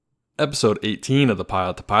Episode 18 of the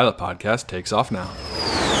Pilot to Pilot podcast takes off now.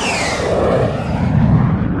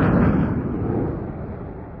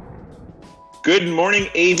 Good morning,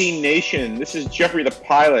 AV Nation. This is Jeffrey the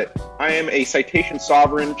Pilot. I am a Citation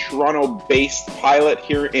Sovereign, Toronto-based pilot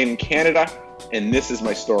here in Canada, and this is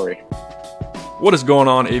my story. What is going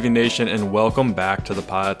on, AV Nation, and welcome back to the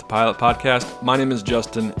Pilot to Pilot podcast. My name is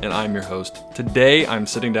Justin, and I'm your host. Today, I'm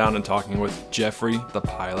sitting down and talking with Jeffrey the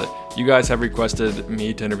Pilot. You guys have requested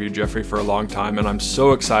me to interview Jeffrey for a long time, and I'm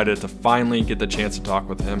so excited to finally get the chance to talk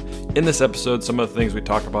with him. In this episode, some of the things we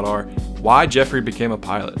talk about are why Jeffrey became a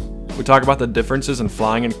pilot. We talk about the differences in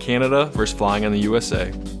flying in Canada versus flying in the USA,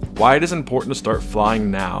 why it is important to start flying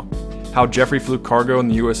now, how Jeffrey flew cargo in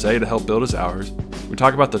the USA to help build his hours. We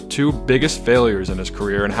talk about the two biggest failures in his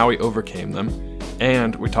career and how he overcame them.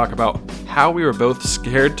 And we talk about how we were both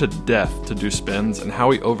scared to death to do spins and how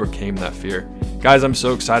we overcame that fear. Guys, I'm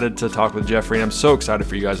so excited to talk with Jeffrey, and I'm so excited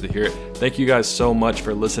for you guys to hear it. Thank you guys so much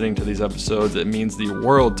for listening to these episodes. It means the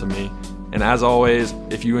world to me. And as always,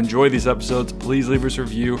 if you enjoy these episodes, please leave us a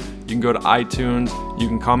review. You can go to iTunes. You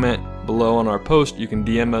can comment below on our post. You can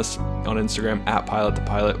DM us on Instagram at Pilot to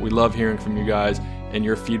Pilot. We love hearing from you guys, and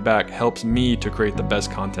your feedback helps me to create the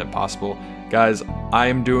best content possible. Guys, I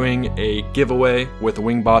am doing a giveaway with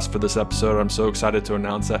Wing Boss for this episode. I'm so excited to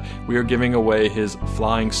announce that we are giving away his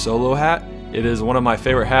Flying Solo hat. It is one of my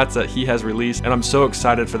favorite hats that he has released, and I'm so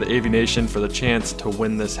excited for the AV Nation for the chance to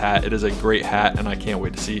win this hat. It is a great hat, and I can't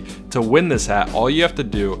wait to see. To win this hat, all you have to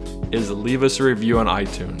do is leave us a review on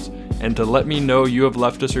iTunes. And to let me know you have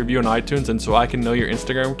left us a review on iTunes, and so I can know your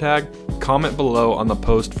Instagram tag, comment below on the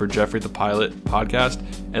post for Jeffrey the Pilot podcast,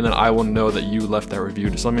 and then I will know that you left that review.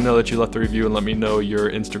 Just let me know that you left the review and let me know your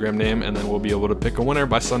Instagram name, and then we'll be able to pick a winner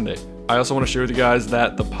by Sunday. I also want to share with you guys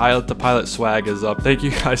that the Pilot to Pilot swag is up. Thank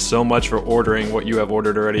you guys so much for ordering what you have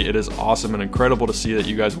ordered already. It is awesome and incredible to see that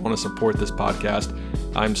you guys want to support this podcast.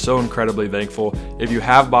 I'm so incredibly thankful. If you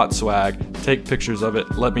have bought swag, take pictures of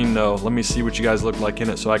it. Let me know. Let me see what you guys look like in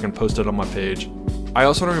it so I can post it on my page. I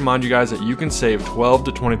also want to remind you guys that you can save 12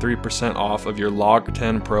 to 23% off of your Log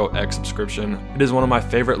 10 Pro X subscription. It is one of my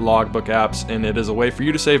favorite logbook apps, and it is a way for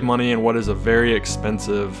you to save money in what is a very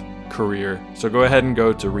expensive career. So go ahead and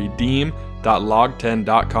go to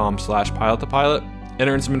redeem.log10.com/pilot to pilot,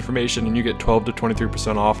 enter in some information, and you get 12 to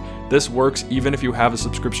 23% off. This works even if you have a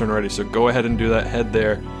subscription already, so go ahead and do that. Head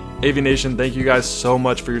there. AV Nation, thank you guys so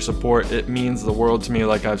much for your support. It means the world to me,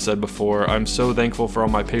 like I've said before. I'm so thankful for all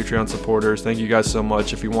my Patreon supporters. Thank you guys so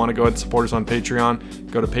much. If you want to go ahead and support us on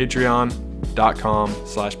Patreon, go to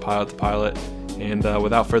patreon.com/pilot to pilot. And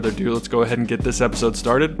without further ado, let's go ahead and get this episode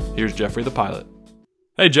started. Here's Jeffrey the Pilot.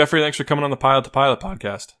 Hey, Jeffrey, thanks for coming on the Pilot to Pilot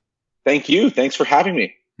podcast. Thank you. Thanks for having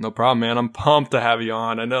me. No problem, man. I'm pumped to have you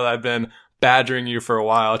on. I know that I've been badgering you for a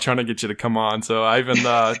while, trying to get you to come on. So I even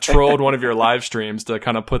trolled one of your live streams to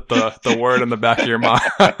kind of put the word in the back of your mind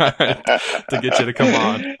to get you to come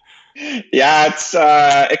on. Yeah,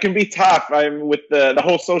 it can be tough. I'm with the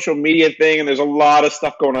whole social media thing, and there's a lot of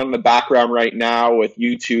stuff going on in the background right now with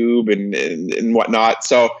YouTube and whatnot.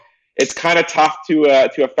 So it's kind of tough to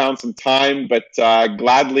have found some time, but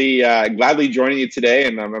gladly joining you today,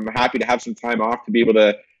 and I'm happy to have some time off to be able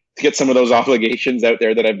to get some of those obligations out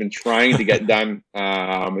there that I've been trying to get done.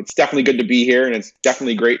 It's definitely good to be here, and it's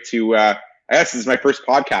definitely great to. I guess this is my first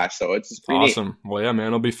podcast, so it's pretty awesome. Neat. Well, yeah, man,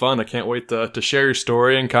 it'll be fun. I can't wait to share your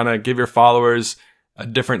story and kind of give your followers a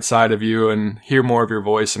different side of you and hear more of your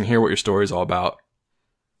voice and hear what your story is all about.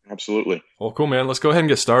 Absolutely. Well, cool, man. Let's go ahead and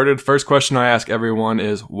get started. First question I ask everyone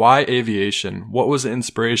is, why aviation? What was the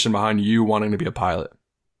inspiration behind you wanting to be a pilot?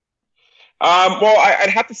 Well, I'd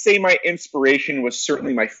have to say my inspiration was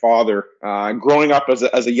certainly my father. Growing up as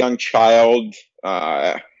a young child,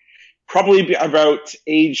 probably about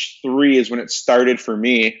age 3 is when it started for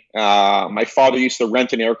me. My father used to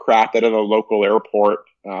rent an aircraft out of the local airport.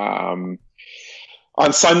 On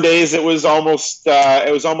Sundays, it was almost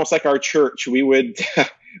like our church. We would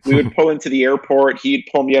pull into the airport. He'd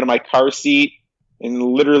pull me out of my car seat and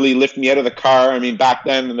literally lift me out of the car. I mean, back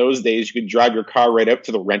then in those days, you could drive your car right out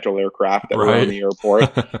to the rental aircraft that were in the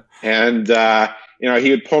airport. And, he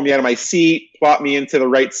would pull me out of my seat, plop me into the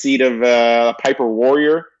right seat of a Piper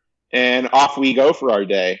Warrior, and off we go for our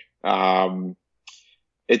day.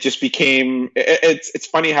 It just became, it's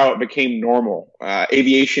funny how it became normal.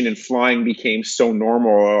 Aviation and flying became so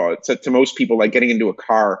normal to most people, like getting into a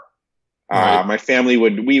car. Right. My family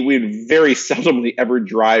would very seldomly ever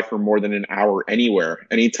drive for more than an hour anywhere.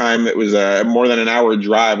 Anytime it was more than an hour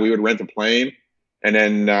drive, we would rent a plane. And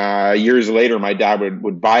then years later, my dad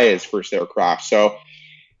would buy his first aircraft. So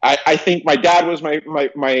I think my dad was my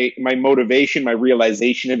motivation, my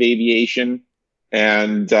realization of aviation.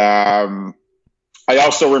 And I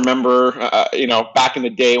also remember, back in the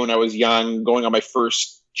day when I was young, going on my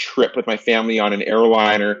first trip with my family on an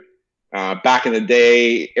airliner. Back in the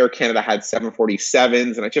day, Air Canada had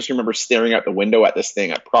 747s, and I just remember staring out the window at this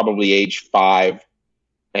thing at probably age 5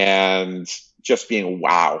 and just being,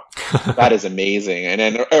 wow, that is amazing. And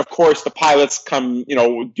then, of course, the pilots come,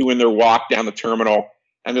 doing their walk down the terminal.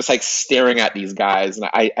 I'm just like staring at these guys, and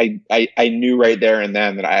I knew right there and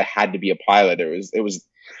then that I had to be a pilot. There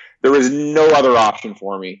was no other option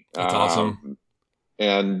for me. That's awesome.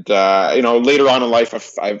 And later on in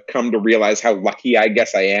life, I've come to realize how lucky I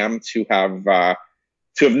guess I am to have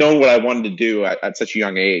known what I wanted to do at such a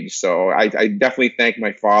young age. So I definitely thank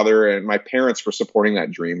my father and my parents for supporting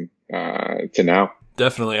that dream to now.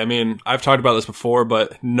 Definitely. I mean, I've talked about this before,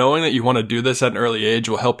 but knowing that you want to do this at an early age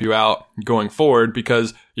will help you out going forward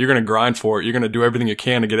because you're going to grind for it. You're going to do everything you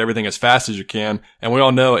can to get everything as fast as you can. And we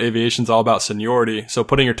all know aviation's all about seniority. So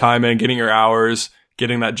putting your time in, getting your hours,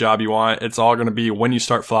 getting that job you want, it's all going to be when you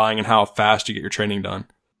start flying and how fast you get your training done.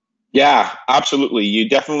 Yeah, absolutely. You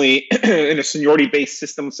definitely, in a seniority-based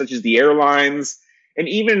system such as the airlines, and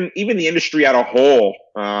even the industry as a whole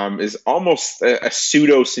is almost a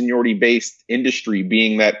pseudo seniority based industry,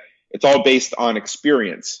 being that it's all based on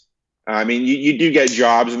experience. I mean, you do get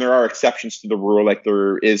jobs, and there are exceptions to the rule, like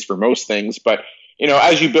there is for most things. But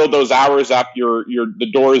as you build those hours up, the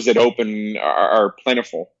doors that open are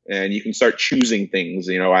plentiful, and you can start choosing things,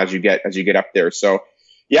 as you get up there. So.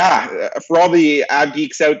 Yeah, for all the av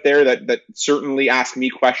geeks out there that certainly ask me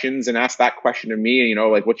questions and ask that question of me,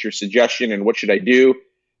 like, what's your suggestion and what should I do?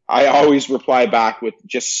 I always reply back with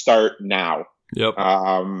just start now. Yep.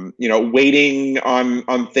 Waiting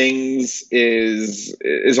on things is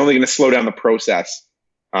only going to slow down the process.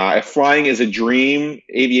 If flying is a dream,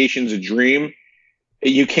 aviation is a dream,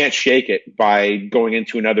 you can't shake it by going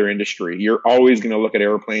into another industry. You're always going to look at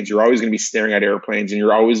airplanes. You're always going to be staring at airplanes, and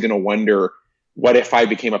you're always going to wonder, what if I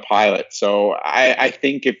became a pilot? So I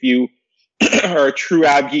think if you are a true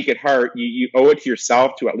av geek at heart, you owe it to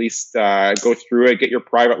yourself to at least go through it, get your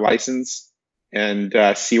private license, and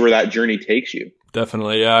see where that journey takes you.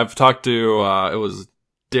 Definitely. Yeah, I've talked to, it was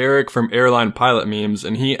Derek from Airline Pilot Memes,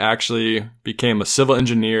 and he actually became a civil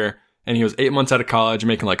engineer, and he was 8 months out of college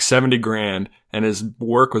making like 70 grand, and his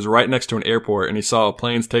work was right next to an airport, and he saw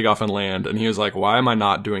planes take off and land, and he was like, why am I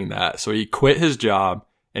not doing that? So he quit his job,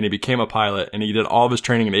 and he became a pilot, and he did all of his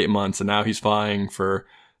training in 8 months, and now he's flying for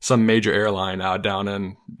some major airline down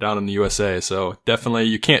in the USA. So definitely,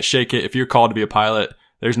 you can't shake it. If you're called to be a pilot,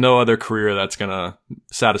 there's no other career that's gonna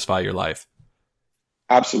satisfy your life.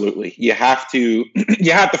 Absolutely, you have to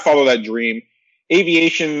follow that dream.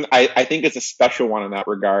 Aviation, I think, is a special one in that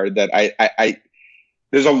regard. That I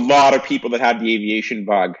there's a lot of people that have the aviation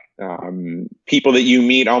bug. People that you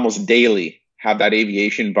meet almost daily have that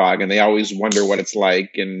aviation bug, and they always wonder what it's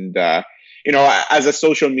like. And, as a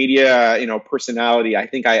social media, personality, I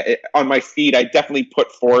think on my feed, I definitely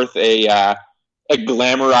put forth a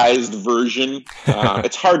glamorized version.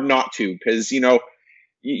 It's hard not to, because,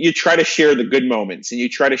 you try to share the good moments and you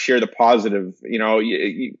try to share the positive.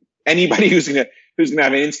 Anybody who's going to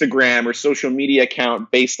have an Instagram or social media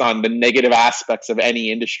account based on the negative aspects of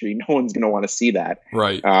any industry, no one's going to want to see that.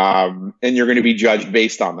 Right. And you're going to be judged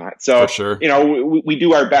based on that. So, for sure. We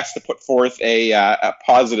do our best to put forth a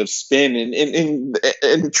positive spin.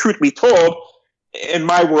 And truth be told, in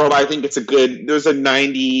my world, I think there's a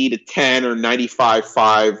 90 to 10 or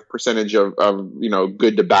 95.5 percentage of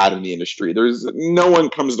good to bad in the industry. No one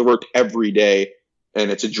comes to work every day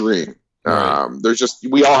and it's a dream. Right.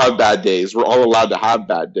 We all have bad days. We're all allowed to have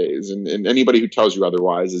bad days. And anybody who tells you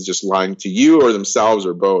otherwise is just lying to you or themselves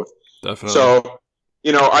or both. Definitely. So,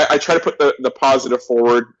 I try to put the positive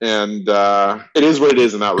forward, and it is what it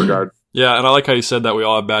is in that regard. Yeah, and I like how you said that we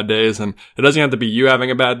all have bad days, and it doesn't have to be you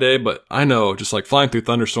having a bad day, but I know just like flying through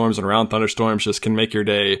thunderstorms and around thunderstorms just can make your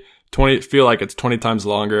day feel like it's 20 times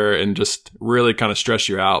longer and just really kind of stress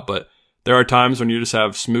you out. But there are times when you just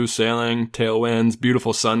have smooth sailing, tailwinds,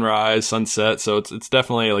 beautiful sunrise, sunset. So it's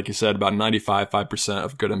definitely, like you said, about 95%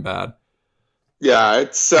 of good and bad. Yeah,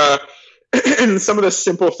 it's and some of the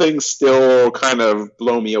simple things still kind of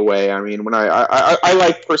blow me away. I mean, when I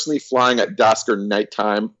like personally flying at dusk or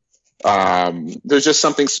nighttime. There's just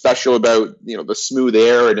something special about the smooth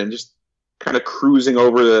air and then just kind of cruising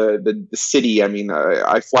over the city. I mean,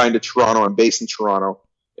 I fly into Toronto. I'm based in Toronto,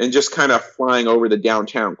 and just kind of flying over the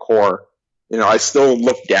downtown core. I still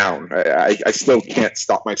look down. I still can't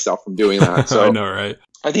stop myself from doing that. So I know, right?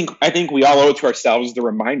 I think we all owe it to ourselves to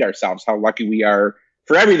remind ourselves how lucky we are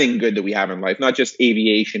for everything good that we have in life, not just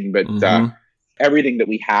aviation, but everything that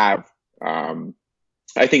we have.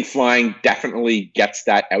 I think flying definitely gets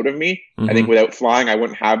that out of me. I think without flying, I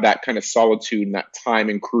wouldn't have that kind of solitude and that time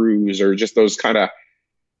in cruise, or just those kind of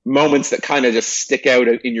moments that kind of just stick out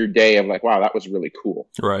in your day of like, wow, that was really cool.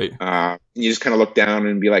 Right. You just kind of look down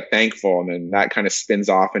and be like thankful. And then that kind of spins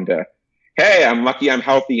off into, hey, I'm lucky I'm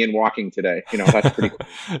healthy and walking today. That's pretty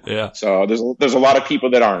cool. Yeah. So there's a lot of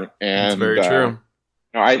people that aren't. And that's very true.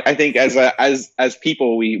 I think as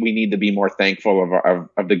people, we need to be more thankful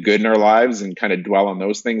of the good in our lives and kind of dwell on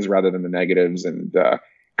those things rather than the negatives. And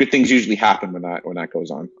good things usually happen when that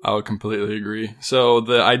goes on. I would completely agree. So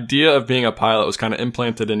the idea of being a pilot was kind of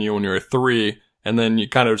implanted in you when you were 3, and then you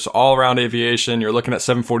kind of just all around aviation. You're looking at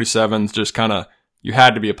 747s, just kind of you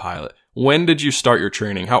had to be a pilot. When did you start your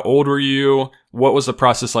training? How old were you? What was the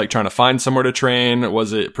process like trying to find somewhere to train?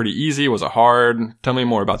 Was it pretty easy? Was it hard? Tell me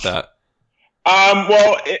more about that.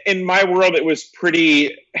 Well, in my world, it was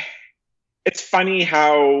pretty. It's funny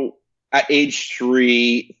how at age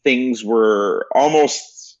 3 things were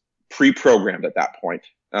almost pre-programmed at that point.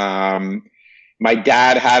 My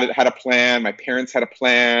dad had a plan. My parents had a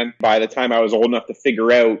plan. By the time I was old enough to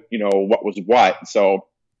figure out, what was what. So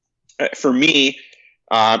for me,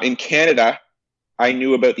 in Canada, I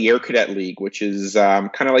knew about the Air Cadet League, which is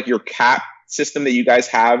kind of like your CAP system that you guys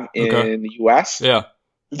have in the US. Yeah.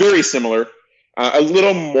 Very similar. A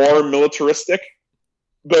little more militaristic,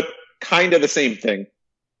 but kind of the same thing.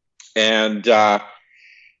 And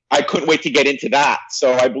I couldn't wait to get into that.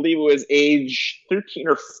 So I believe it was age 13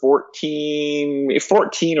 or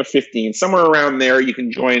 14 or 15, somewhere around there. You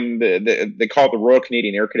can join they call it the Royal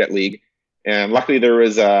Canadian Air Cadet League. And luckily there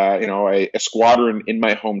was a squadron in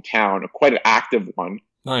my hometown, quite an active one.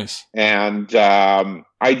 Nice. And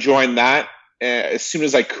I joined that as soon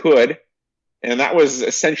as I could. And that was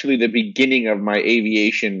essentially the beginning of my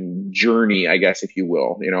aviation journey, I guess, if you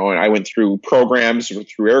will. And I went through programs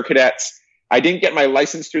through Air Cadets. I didn't get my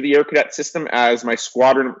license through the Air Cadet system, as my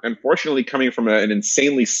squadron, unfortunately, coming from an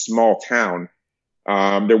insanely small town,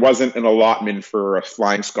 there wasn't an allotment for a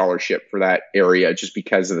flying scholarship for that area just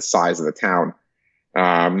because of the size of the town,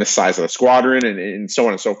 the size of the squadron, and so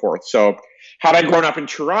on and so forth. So had I grown up in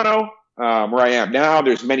Toronto, where I am now,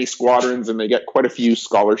 there's many squadrons and they get quite a few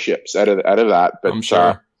scholarships out of that. But I'm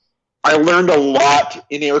sure. I learned a lot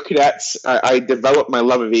in Air Cadets. I developed my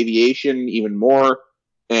love of aviation even more.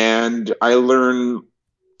 And I learned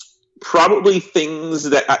probably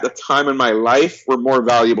things that at the time in my life were more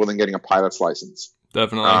valuable than getting a pilot's license.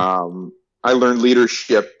 Definitely. I learned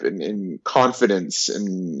leadership and confidence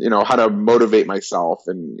and, how to motivate myself.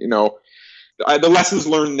 And, the lessons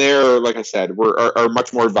learned there, like I said, are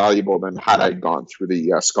much more valuable than had I gone through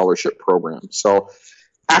the scholarship program. So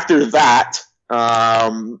after that,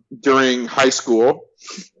 during high school,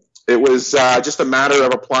 it was just a matter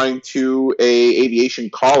of applying to a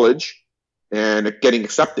aviation college and getting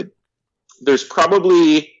accepted. There's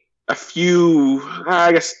probably a few,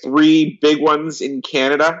 I guess 3 big ones in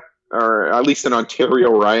Canada, or at least in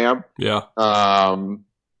Ontario where I am. Yeah.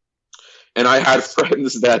 And I had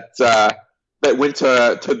friends that went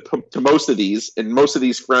to most of these, and most of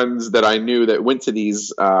these friends that I knew that went to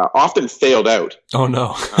these often failed out. Oh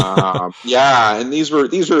no. Yeah, and these were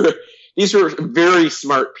very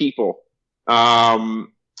smart people. As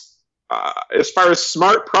far as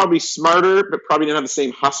smart, probably smarter, but probably didn't have the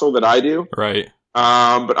same hustle that I do. Right.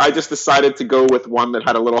 But I just decided to go with one that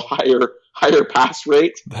had a little higher pass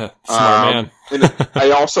rate. Smart man. And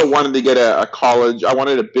I also wanted to get a college. I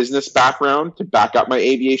wanted a business background to back up my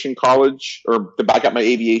aviation college, or to back up my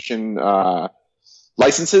aviation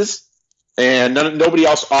licenses. And nobody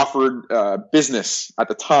else offered business at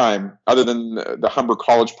the time other than the Humber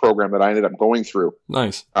College program that I ended up going through.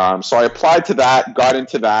 Nice. So I applied to that, got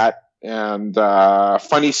into that. And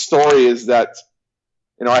funny story is that,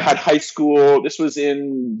 I had high school. This was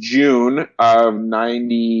in June of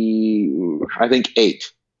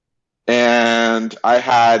 98. And I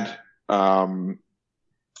had the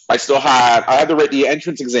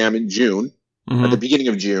entrance exam in June, at the beginning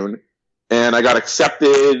of June. And I got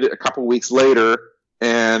accepted a couple weeks later,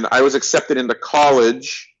 and I was accepted into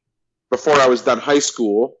college before I was done high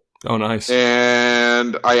school. Oh, nice.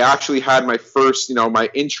 And I actually had my first,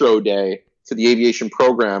 my intro day to the aviation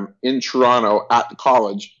program in Toronto at the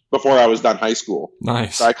college before I was done high school.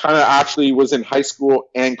 Nice. So I kind of actually was in high school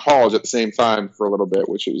and college at the same time for a little bit,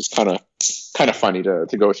 which was kind of funny to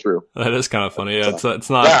go through. That is kind of funny. Yeah, it's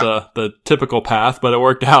not the typical path, but it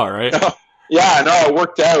worked out, right? Yeah, no, it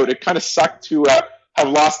worked out. It kind of sucked to have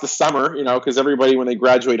lost the summer, because everybody, when they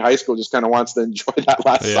graduate high school, just kind of wants to enjoy that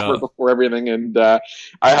last summer before everything. And I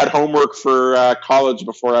had homework for college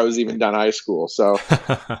before I was even done high school. So,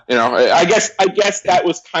 I guess that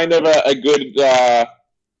was kind of a good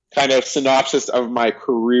kind of synopsis of my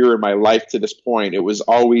career and my life to this point, it was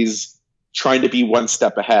always trying to be one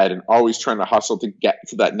step ahead and always trying to hustle to get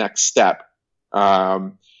to that next step.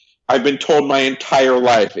 I've been told my entire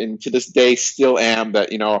life, and to this day still am, that,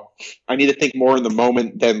 I need to think more in the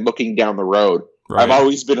moment than looking down the road. Right. I've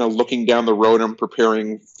always been a looking down the road and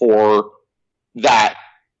preparing for that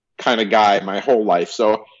kind of guy my whole life.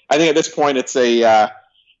 So I think at this point it's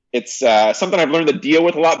something I've learned to deal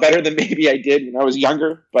with a lot better than maybe I did when I was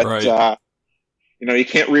younger. But right. You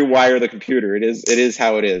can't rewire the computer. It is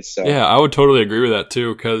how it is. So yeah, I would totally agree with that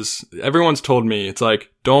too, because everyone's told me, it's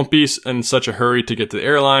like, don't be in such a hurry to get to the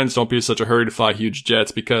airlines. Don't be in such a hurry to fly huge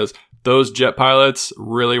jets, because those jet pilots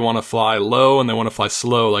really want to fly low and they want to fly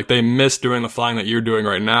slow. Like, they miss doing the flying that you're doing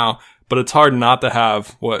right now. But it's hard not to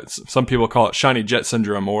have what some people call it shiny jet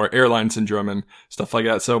syndrome or airline syndrome and stuff like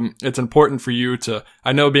that. So it's important for you to,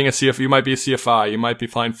 I know being a CFI, you might be a CFI, you might be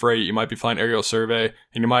flying freight, you might be flying aerial survey,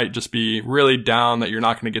 and you might just be really down that you're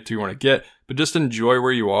not going to get to where you want to get, but just enjoy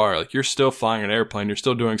where you are. Like, you're still flying an airplane, you're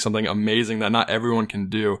still doing something amazing that not everyone can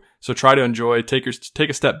do. So try to enjoy, take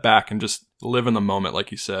a step back and just live in the moment,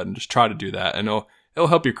 like you said, and just try to do that. And it'll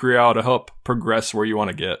help your career out, it'll help progress where you want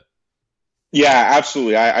to get. Yeah,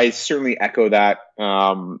 absolutely. I certainly echo that.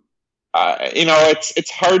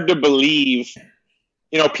 It's hard to believe,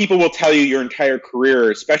 people will tell you your entire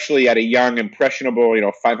career, especially at a young, impressionable,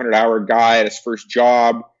 500-hour guy at his first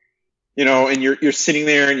job, and you're sitting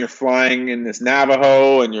there and you're flying in this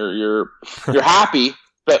Navajo and you're happy,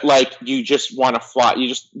 but like, you just want to fly.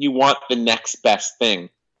 You want the next best thing.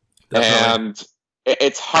 Definitely. And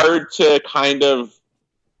it's hard to kind of,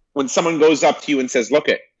 when someone goes up to you and says, look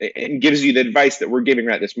it, and gives you the advice that we're giving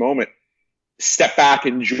right at this moment, step back,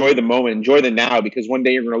 enjoy the moment, enjoy the now, because one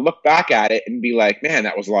day you're going to look back at it and be like, man,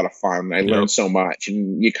 that was a lot of fun. I learned so much.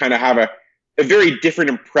 And you kind of have a very different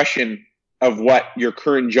impression of what your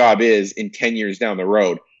current job is in 10 years down the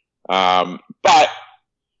road. But,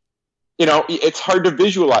 it's hard to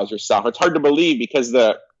visualize yourself. It's hard to believe, because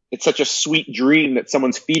it's such a sweet dream that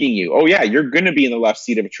someone's feeding you. Oh yeah, you're going to be in the left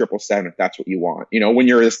seat of a 777 if that's what you want.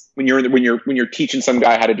 When you're teaching some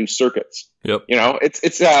guy how to do circuits. Yep.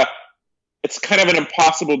 It's kind of an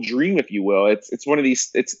impossible dream, if you will. It's one of these.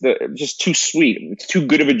 It's just too sweet. It's too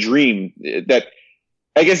good of a dream that,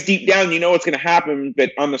 I guess, deep down what's going to happen,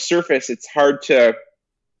 but on the surface it's hard to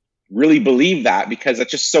really believe that, because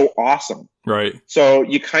that's just so awesome. Right. So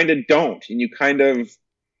you kind of don't, and you kind of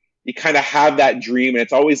have that dream, and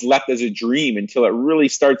it's always left as a dream until it really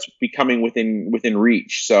starts becoming within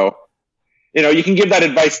reach. So, you can give that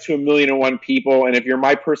advice to 1,000,001 people, and if you're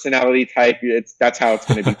my personality type, that's how it's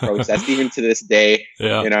going to be processed, even to this day.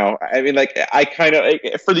 Yeah. I mean, like, I kind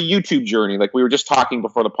of, for the YouTube journey, like we were just talking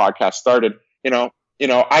before the podcast started,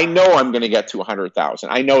 I know I'm going to get to 100,000.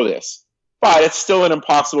 I know this, but it's still an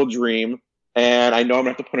impossible dream, and I know I'm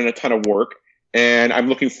going to have to put in a ton of work. And I'm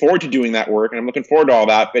looking forward to doing that work, and I'm looking forward to all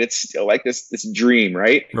that, but it's still like this dream,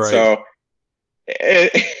 right? So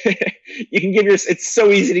you can it's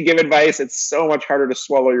so easy to give advice. It's so much harder to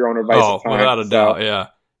swallow your own advice. Oh, without a doubt. Yeah.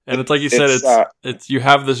 And it's like you said, it's you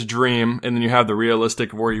have this dream, and then you have the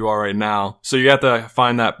realistic of where you are right now. So you have to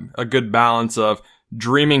find a good balance of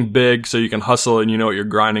dreaming big so you can hustle and you know what you're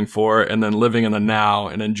grinding for, and then living in the now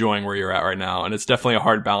and enjoying where you're at right now. And it's definitely a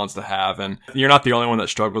hard balance to have. And you're not the only one that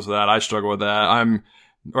struggles with that. I struggle with that. I'm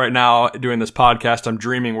right now doing this podcast. I'm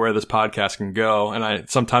dreaming where this podcast can go. And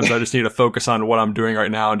sometimes I just need to focus on what I'm doing right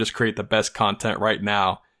now and just create the best content right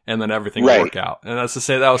now. And then everything will work out. And that's to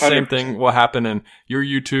say, that was the same thing what happened in your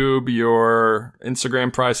YouTube, your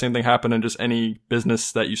Instagram, probably same thing happened in just any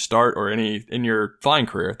business that you start or in your flying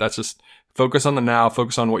career. That's just focus on the now,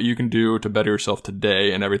 focus on what you can do to better yourself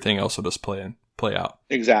today, and everything else will just play out.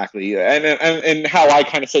 Exactly. And how I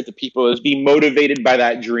kind of say to people is, be motivated by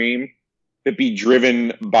that dream, but be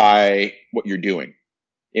driven by what you're doing.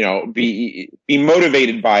 Be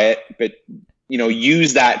motivated by it, but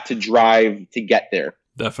use that to drive to get there.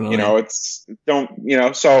 Definitely.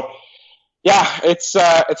 So yeah, it's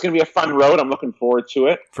going to be a fun road. I'm looking forward to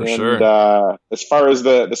it. For sure. As far as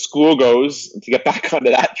the school goes, to get back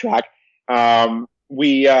onto that track, I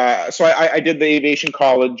did the aviation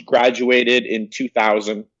college, graduated in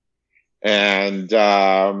 2000, and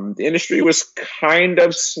the industry was kind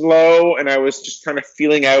of slow, and I was just kind of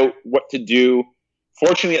feeling out what to do.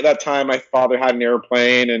 Fortunately, at that time, my father had an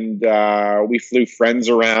airplane, and we flew friends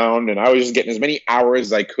around, and I was just getting as many hours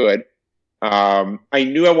as I could. I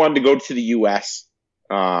knew I wanted to go to the U.S.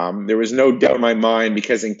 There was no doubt in my mind,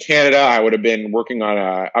 because in Canada, I would have been working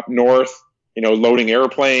on up north, loading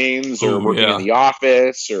airplanes or working in the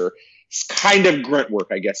office, or kind of grunt work,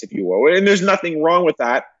 I guess, if you will. And there's nothing wrong with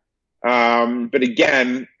that. But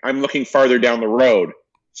again, I'm looking farther down the road.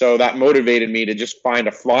 So that motivated me to just find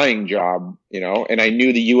a flying job, and I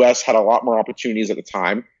knew the US had a lot more opportunities at the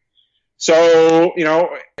time. So,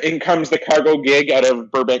 in comes the cargo gig out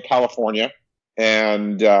of Burbank, California.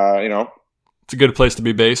 And, it's a good place to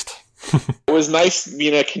be based. It was nice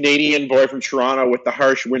being a Canadian boy from Toronto with the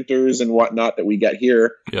harsh winters and whatnot that we get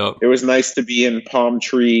here. Yep. It was nice to be in palm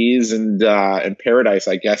trees and paradise,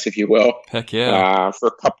 I guess, if you will. Heck yeah.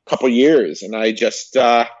 For a couple years, and I just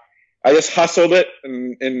hustled it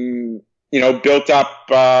and built up.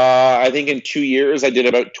 I think in 2 years I did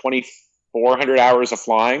about 2,400 hours of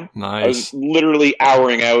flying. Nice. I was literally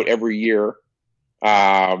houring out every year,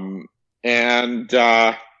 and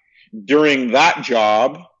during that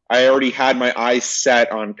job, I already had my eyes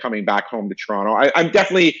set on coming back home to Toronto.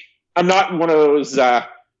 I'm not one of those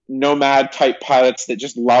nomad type pilots that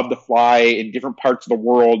just love to fly in different parts of the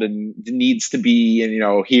world and needs to be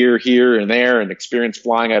here and there and experience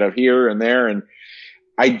flying out of here and there. And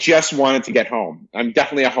I just wanted to get home. I'm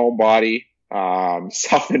definitely a homebody,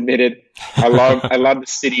 self-admitted. I love the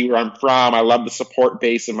city where I'm from. I love the support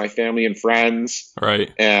base of my family and friends.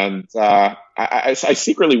 Right. And I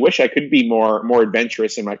secretly wish I could be more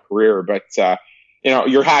adventurous in my career, but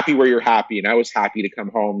you're happy where you're happy, and I was happy to come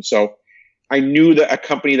home. So I knew that a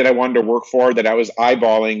company that I wanted to work for that I was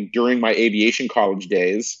eyeballing during my aviation college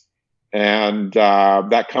days, and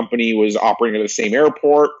that company was operating at the same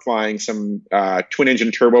airport, flying some twin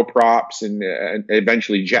engine turboprops and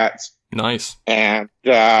eventually jets. Nice. And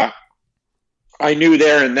I knew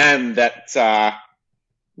there and then that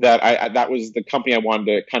that was the company I wanted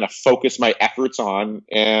to kind of focus my efforts on.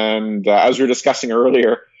 And as we were discussing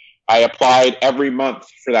earlier, I applied every month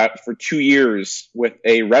for 2 years with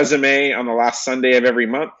a resume on the last Sunday of every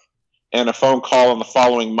month and a phone call on the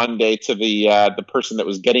following Monday to the person that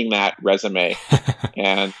was getting that resume.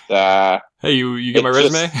 And hey, you get my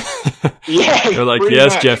resume? Yeah, they're like,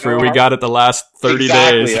 yes, much, Jeffrey, we got it the last 30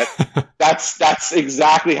 days. That's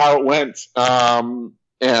exactly how it went. I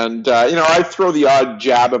throw the odd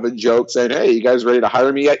jab of a joke saying, "Hey, you guys ready to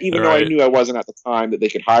hire me yet?" Even though I knew I wasn't at the time that they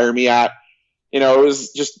could hire me at. It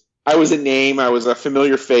was just, I was a name, I was a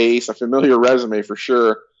familiar face, a familiar resume for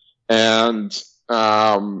sure. And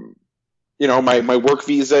my work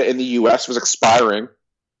visa in the US was expiring.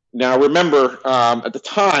 Now remember, at the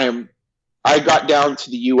time, I got down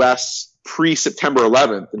to the US pre-September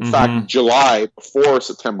 11th. In fact, July before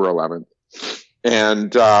September 11th.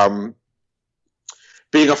 And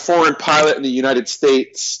being a foreign pilot in the United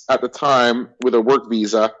States at the time with a work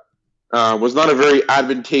visa was not a very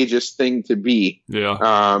advantageous thing to be.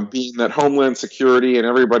 Yeah. Being that Homeland Security and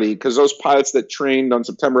everybody, because those pilots that trained on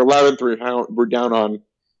September 11th were down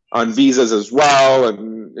on visas as well.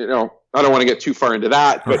 And, I don't want to get too far into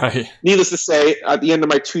that, but Needless to say, at the end of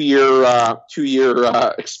my two-year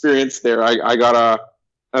experience there, I got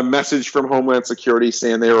a message from Homeland Security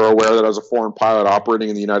saying they were aware that I was a foreign pilot operating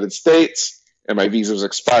in the United States and my visa was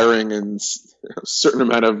expiring in a certain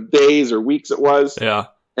amount of days or weeks it was. Yeah.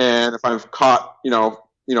 And if I'm caught,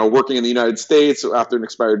 working in the United States after an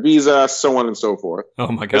expired visa, so on and so forth. Oh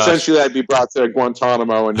my gosh. Essentially, I'd be brought to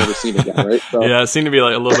Guantanamo and never seen again, right? So. Yeah, it seemed to be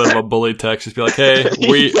like a little bit of a bully text. Just be like, hey,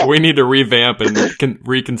 we need to revamp and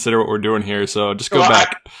reconsider what we're doing here. So just go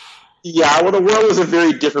back. The world was a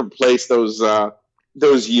very different place those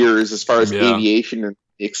years as far as aviation and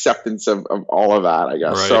the acceptance of all of that, I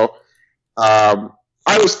guess. Right. So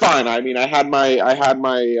I was fine. I mean, I had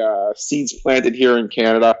my seeds planted here in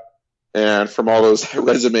Canada. And from all those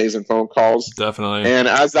resumes and phone calls. Definitely. And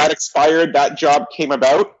as that expired, that job came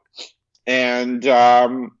about. And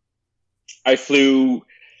I flew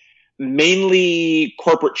mainly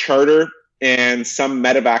corporate charter and some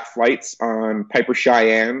medevac flights on Piper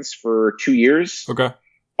Cheyennes for 2 years. Okay.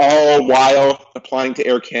 All while applying to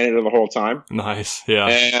Air Canada the whole time. Nice, yeah.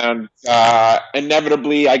 And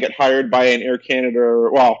inevitably, I get hired by an Air Canada.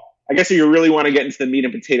 Well, I guess if you really want to get into the meat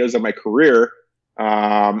and potatoes of my career,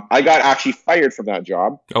 I got actually fired from that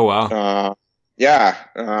job. Oh, wow. Yeah.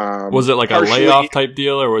 Was it like a layoff type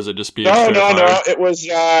deal, or was it just being fired? No. It was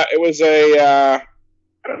a,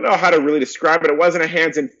 I don't know how to really describe it. It wasn't a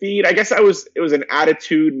hands and feet. I guess it was an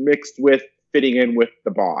attitude mixed with fitting in with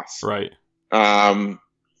the boss. Right.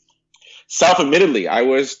 Self-admittedly, I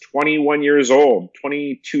was 21 years old,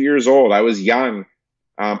 22 years old. I was young.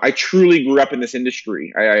 I truly grew up in this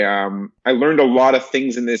industry. I learned a lot of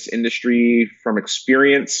things in this industry from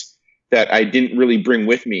experience that I didn't really bring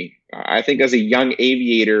with me. I think as a young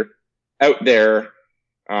aviator out there,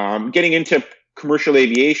 getting into commercial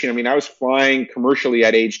aviation, I mean, I was flying commercially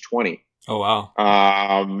at age 20. Oh,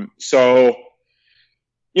 wow. So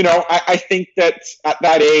I think that at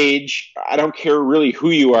that age, I don't care really who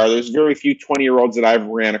you are. There's very few 20-year-olds that I've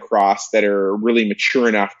ran across that are really mature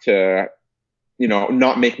enough to,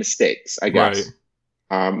 not make mistakes, I guess.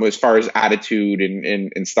 Right. As far as attitude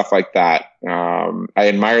and stuff like that. I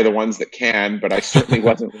admire the ones that can, but I certainly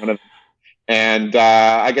wasn't one of them. And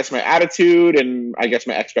I guess my attitude and I guess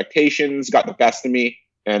my expectations got the best of me.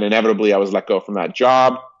 And inevitably, I was let go from that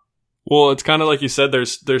job. Well, it's kind of like you said,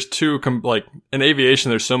 there's two, like in aviation,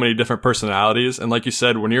 there's so many different personalities. And like you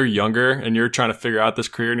said, when you're younger and you're trying to figure out this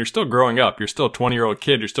career and you're still growing up, you're still a 20-year-old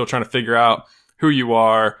kid, you're still trying to figure out who you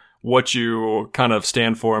are, what you kind of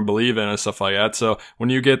stand for and believe in and stuff like that. So when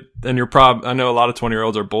you get, and I know a lot of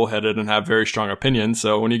 20-year-olds are bullheaded and have very strong opinions.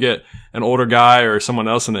 So when you get an older guy or someone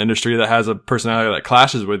else in the industry that has a personality that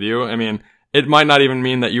clashes with you, I mean, it might not even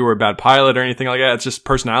mean that you were a bad pilot or anything like that. It's just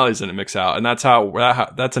personalities that mix out. And that's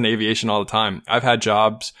in aviation all the time. I've had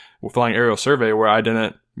jobs with flying aerial survey where I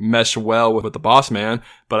didn't mesh well with the boss man,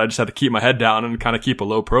 but I just had to keep my head down and kind of keep a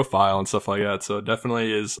low profile and stuff like that. So it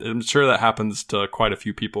definitely I'm sure that happens to quite a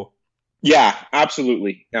few people. Yeah,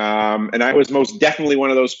 absolutely. And I was most definitely one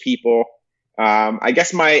of those people. I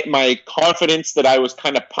guess my confidence that I was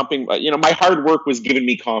kind of pumping, my hard work was giving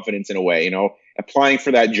me confidence in a way, applying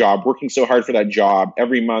for that job, working so hard for that job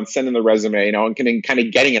every month, sending the resume, and kind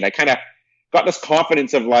of getting it. I kind of got this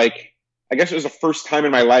confidence of like, I guess it was the first time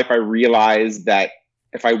in my life I realized that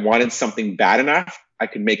if I wanted something bad enough, I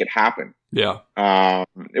could make it happen. Yeah.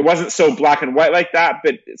 It wasn't so black and white like that,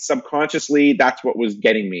 but subconsciously that's what was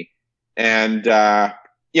getting me. And,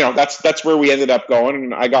 that's where we ended up going,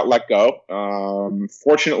 and I got let go.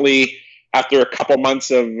 Fortunately, after a couple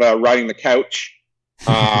months of riding the couch,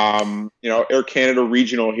 Air Canada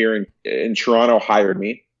Regional here in Toronto hired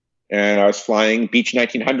me, and I was flying Beech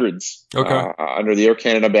 1900s under the Air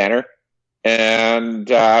Canada banner, and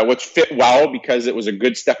which fit well because it was a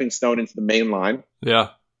good stepping stone into the main line. Yeah.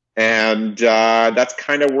 And that's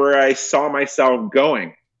kind of where I saw myself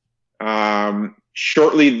going.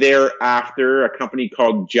 Shortly thereafter, a company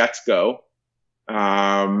called JetsGo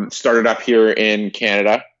started up here in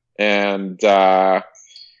Canada, and I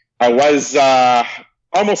was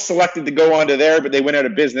almost selected to go onto there, but they went out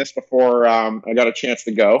of business before I got a chance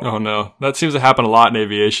to go. Oh no, that seems to happen a lot in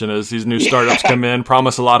aviation. As these new startups come in,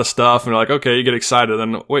 promise a lot of stuff, and you're like, okay, you get excited,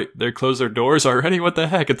 then wait, they closed their doors already? What the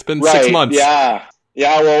heck? It's been 6 months.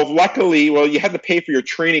 Yeah, well, luckily, you had to pay for your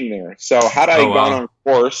training there. So had I gone on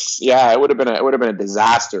course, it would have been a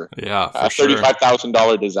disaster. Yeah, for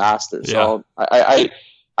 $35,000 disaster. So I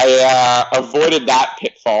avoided that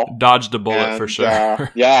pitfall. Dodged a bullet for sure.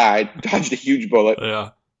 I dodged a huge bullet.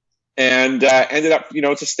 Yeah, and ended up,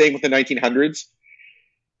 just staying with the 1900s.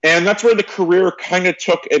 And that's where the career kind of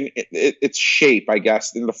took its shape, I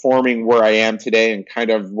guess, in the forming where I am today and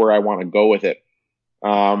kind of where I want to go with it.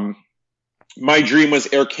 My dream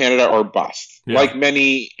was Air Canada or bust. Yeah. Like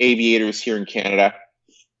many aviators here in Canada,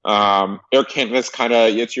 Air Canada's kind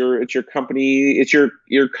of it's your company, it's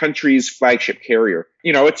your country's flagship carrier.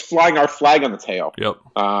 It's flying our flag on the tail. Yep.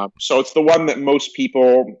 So it's the one that most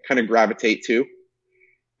people kind of gravitate to.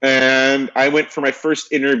 And I went for my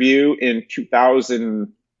first interview in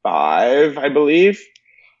 2005, I believe.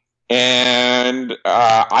 And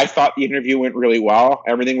I thought the interview went really well.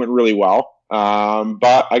 Everything went really well.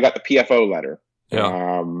 But I got the PFO letter.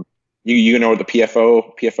 Yeah. You know what the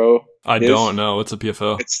PFO I is? don't know. What's a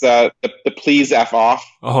PFO? It's the please F off.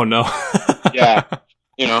 Oh no. Yeah.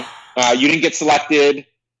 You didn't get selected,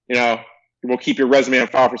 we'll keep your resume on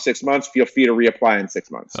file for 6 months. Feel free to reapply in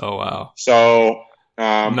 6 months. Oh wow. So,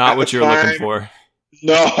 not what you were looking for.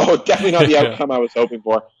 No, definitely not the outcome I was hoping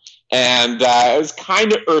for. And, it was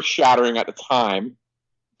kind of earth shattering at the time,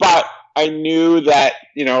 but I knew that,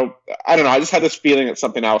 I don't know, I just had this feeling that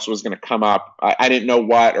something else was going to come up. I didn't know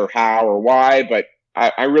what or how or why, but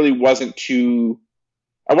I really wasn't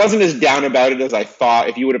as down about it as I thought.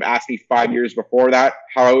 If you would have asked me 5 years before that,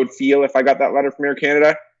 how I would feel if I got that letter from Air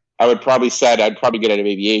Canada, I would probably said I'd probably get out of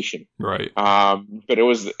aviation. Right. But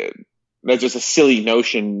that's just a silly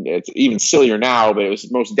notion. It's even sillier now, but it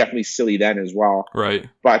was most definitely silly then as well. Right.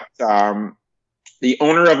 But, the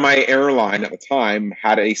owner of my airline at the time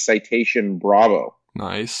had a Citation Bravo.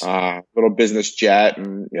 Nice. Little business jet.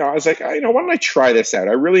 And, I was like, why don't I try this out?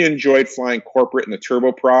 I really enjoyed flying corporate in the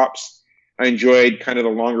turboprops. I enjoyed kind of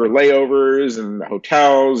the longer layovers and the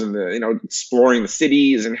hotels and exploring the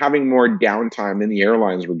cities and having more downtime than the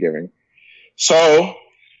airlines were giving. So,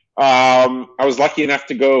 I was lucky enough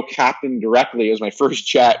to go captain directly. It was my first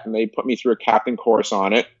jet, and they put me through a captain course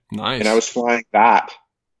on it. Nice. And I was flying that.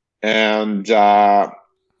 And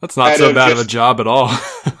That's not so bad of a job at all.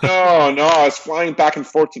 No, I was flying back and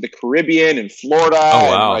forth to the Caribbean and Florida. Oh,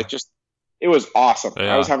 wow. And it was awesome.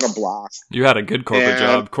 Yeah. I was having a blast. You had a good corporate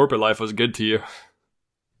job. Corporate life was good to you.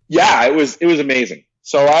 Yeah, it was amazing.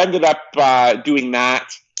 So I ended up doing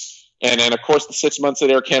that. And then, of course, the 6 months at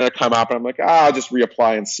Air Canada come up, and I'm like, I'll just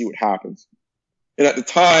reapply and see what happens. And at the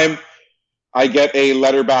time, I get a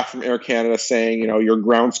letter back from Air Canada saying, your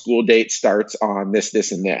ground school date starts on this,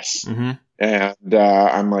 this, and this. Mm-hmm. And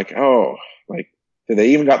I'm like, did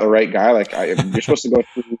they even got the right guy? You're supposed to go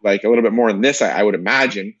through a little bit more than this, I would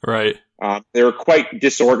imagine. Right. They were quite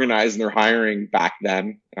disorganized in their hiring back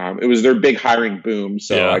then. It was their big hiring boom.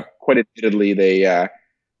 So quite admittedly,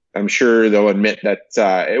 I'm sure they'll admit that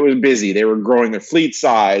it was busy. They were growing their fleet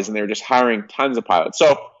size and they were just hiring tons of pilots.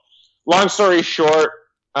 So long story short,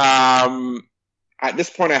 at this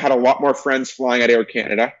point I had a lot more friends flying at Air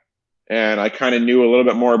Canada. And I kind of knew a little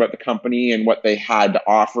bit more about the company and what they had to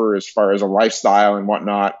offer as far as a lifestyle and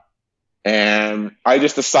whatnot. And I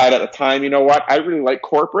just decided at the time, you know what? I really like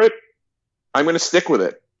corporate. I'm going to stick with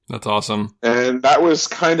it. That's awesome. And that was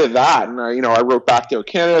kind of that. And I wrote back to Air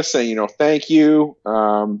Canada saying, thank you.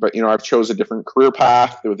 But I've chose a different career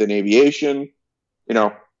path within aviation.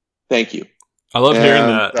 Thank you. I love hearing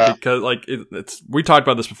that because it's we talked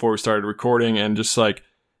about this before we started recording, and just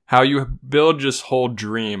how you build this whole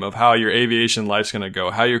dream of how your aviation life's going to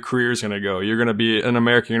go, how your career is going to go. You're going to be in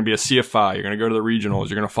America, you're going to be a CFI, you're going to go to the regionals,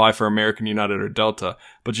 you're going to fly for American, United, or Delta.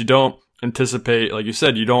 But you don't anticipate, like you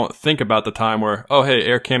said, you don't think about the time where, oh, hey,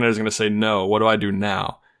 Air Canada is going to say no. What do I do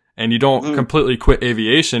now? And you don't completely quit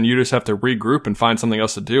aviation. You just have to regroup and find something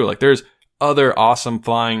else to do. There's other awesome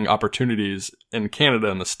flying opportunities in Canada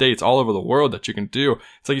and the States, all over the world that you can do.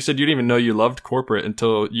 It's like you said, you didn't even know you loved corporate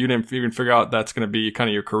until you didn't even figure out that's going to be kind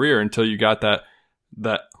of your career until you got that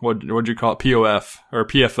what'd you call it? POF or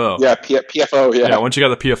PFO? Yeah, PFO. Yeah. Once you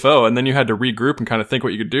got the PFO, and then you had to regroup and kind of think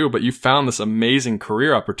what you could do, but you found this amazing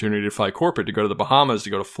career opportunity to fly corporate, to go to the Bahamas, to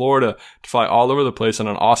go to Florida, to fly all over the place on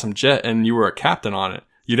an awesome jet, and you were a captain on it.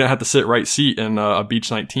 You didn't have to sit right seat in a Beech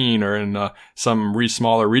 19 or in some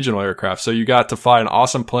smaller regional aircraft. So you got to fly an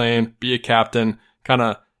awesome plane, be a captain,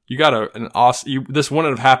 you got an awesome, this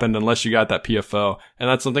wouldn't have happened unless you got that PFO. And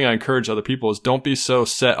that's something I encourage other people is don't be so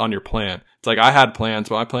set on your plan. It's like I had plans,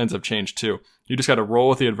 but my plans have changed too. You just got to roll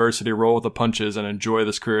with the adversity, roll with the punches, and enjoy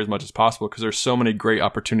this career as much as possible because there's so many great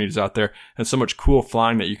opportunities out there and so much cool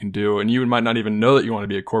flying that you can do. And you might not even know that you want to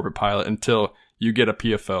be a corporate pilot until you get a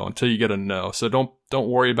PFO, until you get a no. So don't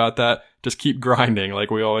worry about that. Just keep grinding, like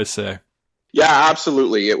we always say. Yeah,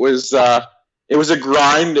 absolutely. It was a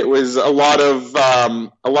grind. It was a lot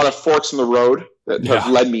of forks in the road that have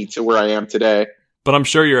led me to where I am today. But I'm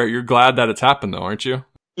sure you're glad that it's happened, though, aren't you?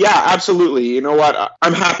 Yeah, absolutely. You know what?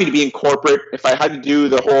 I'm happy to be in corporate. If I had to do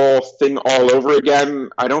the whole thing all over again,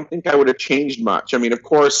 I don't think I would have changed much. I mean, of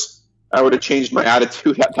course, I would have changed my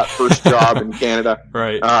attitude at that first job in Canada.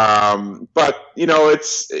 Right. But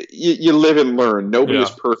it's you live and learn. Nobody is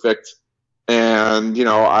perfect. And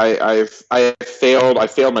I failed. I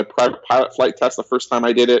failed my private pilot flight test the first time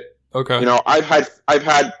I did it. Okay. I've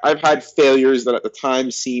had failures that at the time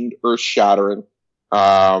seemed earth shattering,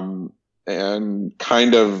 and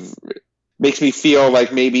kind of makes me feel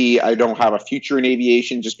like maybe I don't have a future in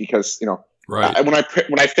aviation just because Right.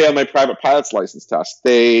 When I failed my private pilot's license test,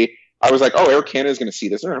 I was like, oh, Air Canada is going to see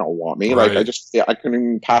this. They're going to want me. Right. I couldn't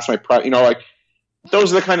even pass my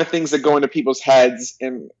those are the kind of things that go into people's heads.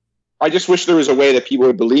 And I just wish there was a way that people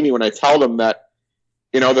would believe me when I tell them that,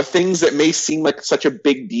 the things that may seem like such a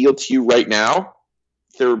big deal to you right now,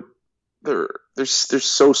 they're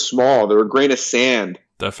so small. They're a grain of sand.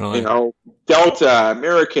 Definitely. Delta,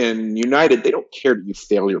 American, United, they don't care that you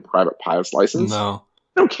fail your private pilot's license. No.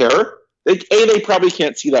 They don't care. They probably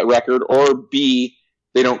can't see that record, or B,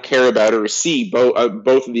 they don't care about it, or C, both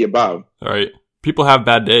of the above. All right. People have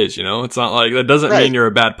bad days, It's not like that doesn't mean you're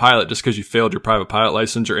a bad pilot just because you failed your private pilot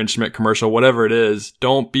license or instrument commercial, whatever it is.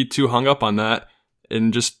 Don't be too hung up on that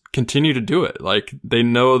and just continue to do it. They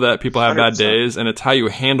know that people have 100%. Bad days, and it's how you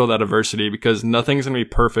handle that adversity because nothing's going to be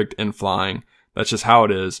perfect in flying. That's just how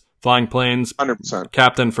it is. Flying planes, 100%.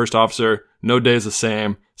 Captain, first officer, no day is the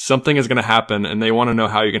same. Something is going to happen, and they want to know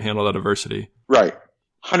how you can handle that adversity. Right.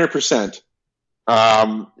 100%.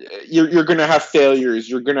 You're going to have failures.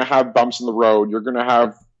 You're going to have bumps in the road. You're going to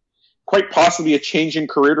have quite possibly a change in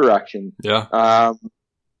career direction. Yeah.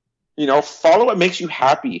 Follow what makes you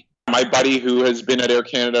happy. My buddy who has been at Air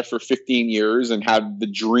Canada for 15 years and had the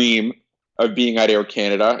dream of being at Air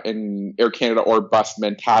Canada and Air Canada or bust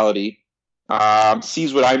mentality,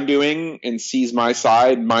 sees what I'm doing and sees my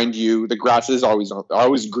side. Mind you, the grass is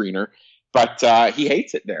always greener, but he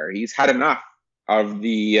hates it there. He's had enough. of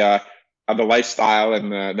the lifestyle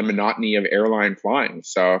and the monotony of airline flying.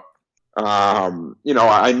 So,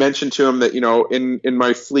 I mentioned to him that, in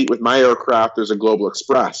my fleet with my aircraft, there's a Global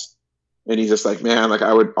Express. And he's just like, man, like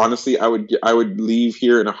I would leave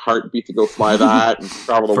here in a heartbeat to go fly that and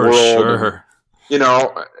travel the world. Sure. And,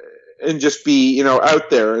 and just be, out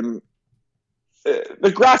there. And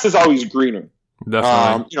the grass is always greener.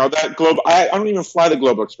 Definitely. I don't even fly the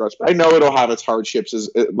Global Express, but I know it'll have its hardships as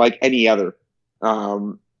like any other.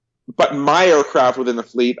 But my aircraft within the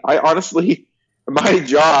fleet, I honestly, my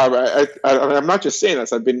job, I'm not just saying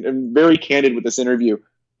this, I'm very candid with this interview,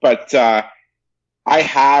 but I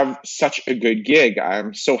have such a good gig.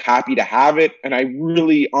 I'm so happy to have it. And I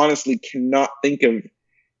really honestly cannot think of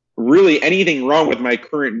really anything wrong with my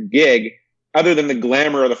current gig other than the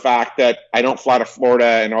glamour of the fact that I don't fly to Florida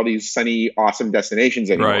and all these sunny, awesome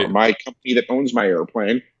destinations anymore. Right. My company that owns my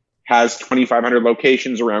airplane has 2,500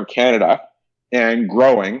 locations around Canada and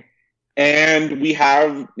growing. And we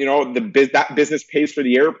have, that business pays for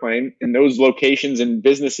the airplane, and those locations and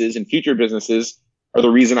businesses and future businesses are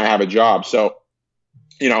the reason I have a job. So,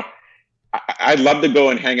 I'd love to go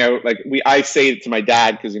and hang out. Like I say it to my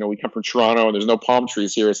dad, because, we come from Toronto and there's no palm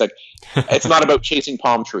trees here. It's like, it's not about chasing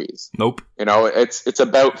palm trees. Nope. It's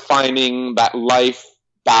about finding that life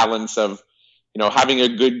balance of, having a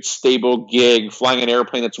good, stable gig, flying an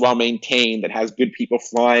airplane that's well maintained, that has good people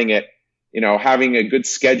flying it, having a good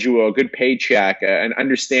schedule, a good paycheck, an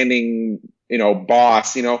understanding,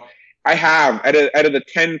 boss. I have out of the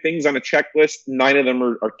 10 things on a checklist, 9 of them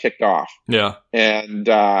are ticked off. Yeah. And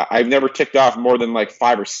I've never ticked off more than like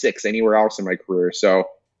 5 or 6 anywhere else in my career. So,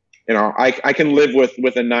 I can live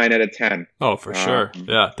with a 9 out of 10. Oh, for sure.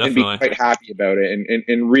 Yeah, definitely. And be quite happy about it,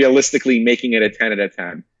 and realistically making it a 10 out of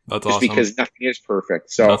 10. That's just awesome. Because nothing is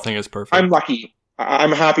perfect. So nothing is perfect. I'm lucky.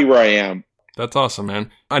 I'm happy where I am. That's awesome,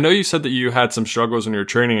 man. I know you said that you had some struggles when you were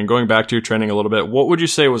training, and going back to your training a little bit, what would you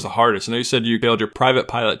say was the hardest? I know you said you failed your private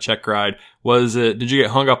pilot check ride. Did you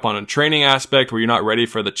get hung up on a training aspect? Were you not ready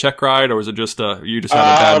for the check ride, or was it just you just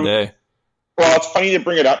had a bad day? Well, it's funny to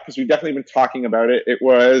bring it up because we've definitely been talking about it. It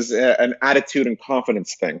was an attitude and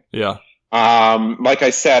confidence thing. Yeah. Like I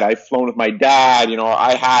said, I've flown with my dad.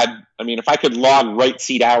 If I could log right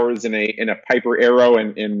seat hours in a Piper Arrow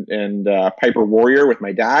and Piper Warrior with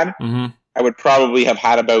my dad, mm-hmm. I would probably have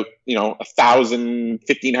had about 1,000,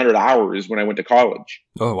 1,500 hours when I went to college.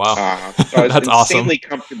 Oh wow, so I was that's insanely awesome.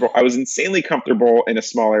 comfortable. I was insanely comfortable in a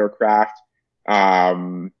small aircraft.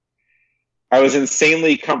 I was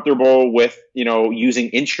insanely comfortable with using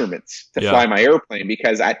instruments to fly my airplane,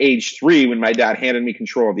 because at age 3, when my dad handed me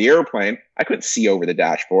control of the airplane, I couldn't see over the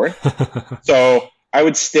dashboard. So I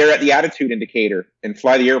would stare at the attitude indicator and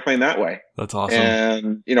fly the airplane that way. That's awesome.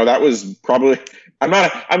 And that was probably, I'm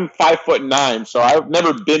 5'9", so I've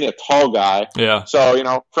never been a tall guy. Yeah.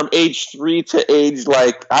 So, from age 3 to age,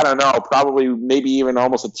 probably maybe even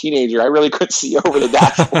almost a teenager, I really couldn't see over the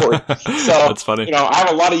dashboard. So that's funny. I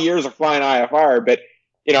have a lot of years of flying IFR, but,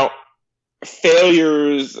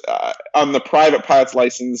 failures on the private pilot's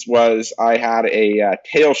license was I had a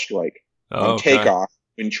tail strike on takeoff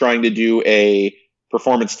when trying to do a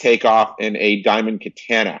performance takeoff in a Diamond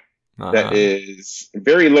Katana that is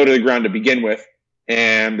very low to the ground to begin with.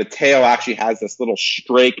 And the tail actually has this little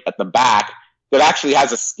strake at the back that actually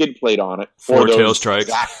has a skid plate on it. For tail strikes.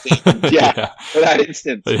 For that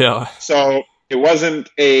instance. Yeah. So it wasn't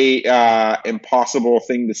a impossible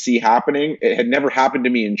thing to see happening. It had never happened to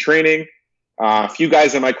me in training. A few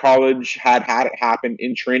guys in my college had it happen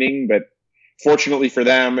in training, but fortunately for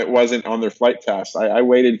them, it wasn't on their flight test. I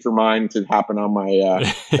waited for mine to happen on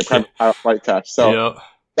my private pilot flight test. So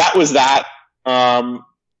that was that.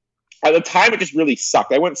 At the time, it just really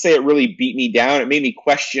sucked. I wouldn't say it really beat me down. It made me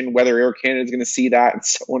question whether Air Canada is going to see that, and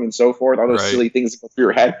so on and so forth. All those silly things that go through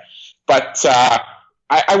your head. But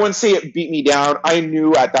I wouldn't say it beat me down. I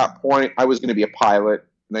knew at that point I was going to be a pilot,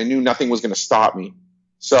 and I knew nothing was going to stop me.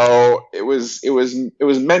 So it was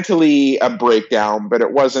mentally a breakdown, but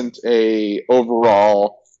it wasn't a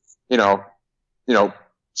overall,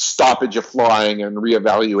 stoppage of flying and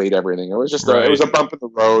reevaluate everything. It was just it was a bump in the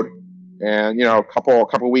road. And, a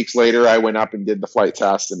couple weeks later, I went up and did the flight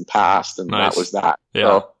test and passed, and that was that.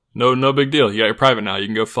 Yeah. So, no big deal. You got your private now. You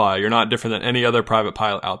can go fly. You're not different than any other private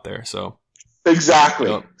pilot out there. So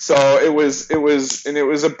exactly. Yep. So it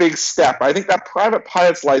was a big step. I think that private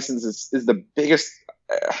pilot's license is the biggest.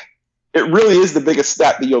 It really is the biggest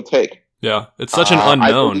step that you'll take. Yeah, it's such an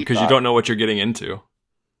unknown because you don't know what you're getting into.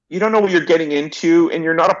 You don't know what you're getting into, and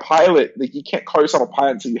you're not a pilot. Like, you can't call yourself a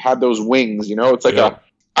pilot until you have those wings. It's like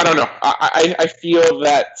I don't know. I feel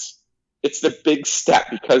that it's the big step,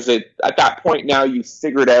 because at that point now you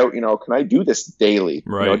figured out, can I do this daily?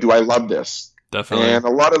 Right. Do I love this? Definitely. And a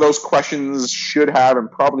lot of those questions should have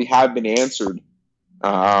and probably have been answered.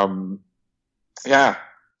 Yeah.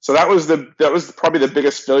 So that was probably the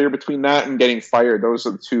biggest failure between that and getting fired. Those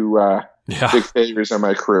are the two big failures in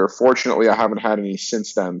my career. Fortunately, I haven't had any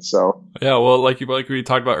since then. So yeah, well, like we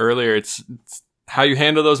talked about earlier, it's how you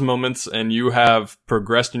handle those moments, and you have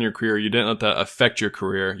progressed in your career. You didn't let that affect your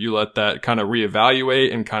career. You let that kind of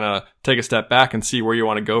reevaluate and kind of take a step back and see where you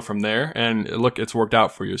want to go from there. And look, it's worked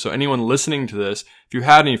out for you. So anyone listening to this, if you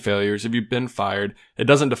had any failures, if you've been fired, it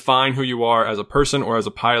doesn't define who you are as a person or as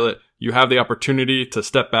a pilot. You have the opportunity to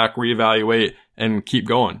step back, reevaluate, and keep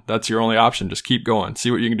going. That's your only option. Just keep going.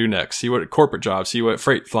 See what you can do next. See what corporate jobs, see what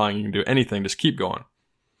freight flying you can do. Anything. Just keep going.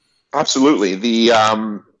 Absolutely. The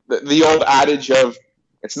old adage of,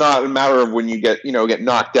 it's not a matter of when you get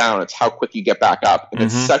knocked down, it's how quick you get back up. And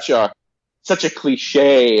it's such a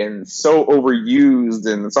cliche and so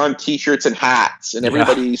overused, and it's on t-shirts and hats and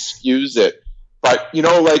everybody spews it. But,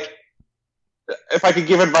 if I could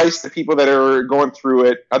give advice to people that are going through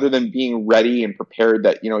it, other than being ready and prepared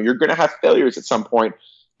that, you're going to have failures at some point,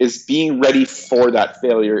 is being ready for that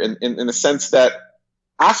failure in the sense that,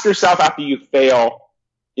 ask yourself after you fail,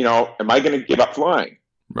 am I going to give up flying?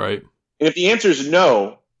 Right. And if the answer is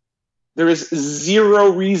no, there is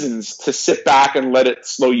zero reasons to sit back and let it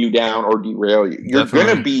slow you down or derail you. You're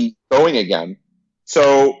going to be going again.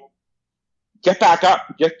 So get back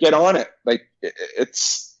up, get on it. Like,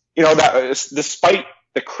 it's, despite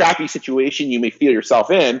the crappy situation you may feel yourself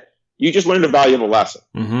in, you just learned a valuable lesson.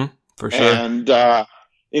 Mm-hmm. For sure. And,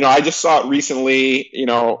 I just saw it recently,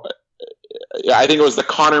 I think it was the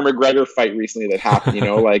Conor McGregor fight recently that happened,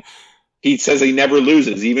 like, he says he never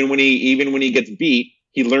loses. Even when he gets beat,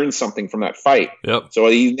 he learns something from that fight. Yep. So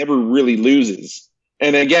he never really loses.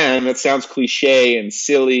 And again, that sounds cliche and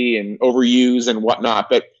silly and overused and whatnot,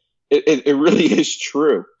 but it really is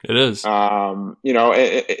true. It is.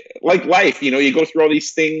 Like life, you go through all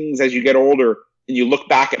these things as you get older, and you look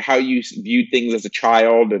back at how you viewed things as a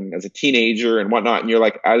child and as a teenager and whatnot. And you're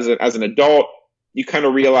like, as an adult, you kind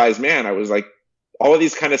of realize, man, I was like, all of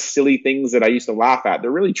these kind of silly things that I used to laugh at,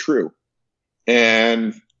 they're really true.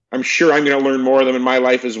 And I'm sure I'm going to learn more of them in my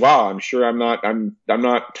life as well. I'm sure I'm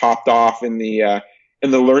not topped off in the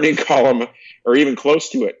learning column or even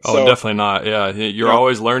close to it. Oh, so, definitely not. Yeah. You're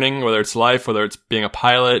always learning, whether it's life, whether it's being a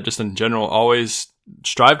pilot, just in general, always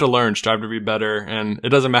strive to learn, strive to be better. And it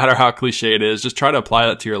doesn't matter how cliche it is, just try to apply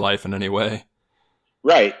that to your life in any way.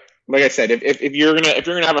 Right. Like I said, if you're going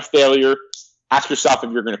to have a failure, ask yourself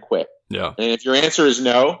if you're going to quit. Yeah. And if your answer is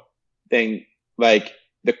no, then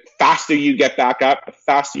the faster you get back up, the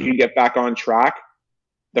faster you get back on track,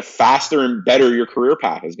 the faster and better your career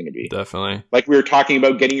path is going to be. Definitely. Like we were talking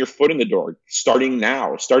about getting your foot in the door, starting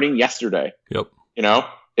now, starting yesterday. Yep.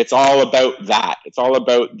 It's all about that. It's all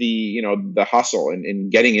about the hustle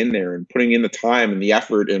and getting in there and putting in the time and the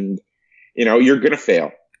effort, and, you're going to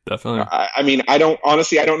fail. Definitely. I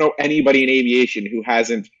don't know anybody in aviation who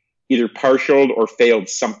hasn't either partialed or failed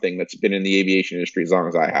something that's been in the aviation industry as long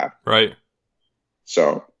as I have. Right.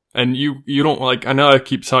 So, and you don't, like, I know I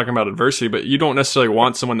keep talking about adversity, but you don't necessarily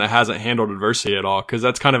want someone that hasn't handled adversity at all, because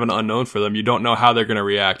that's kind of an unknown for them. You don't know how they're going to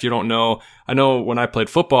react. You don't know. I know when I played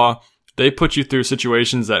football, they put you through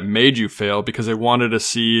situations that made you fail because they wanted to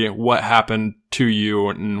see what happened to you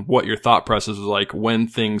and what your thought process was like when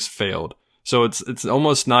things failed. So it's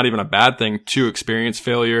almost not even a bad thing to experience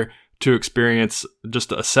failure, to experience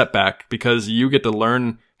just a setback, because you get to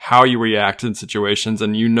learn how you react in situations,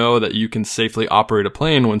 and you know that you can safely operate a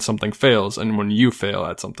plane when something fails and when you fail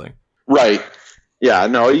at something. Right. Yeah,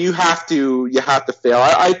 no, you have to fail.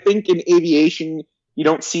 I think in aviation, you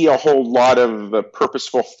don't see a whole lot of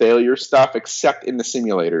purposeful failure stuff except in the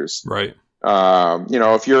simulators. Right.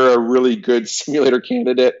 If you're a really good simulator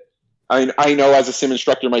candidate, I know as a sim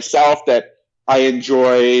instructor myself that I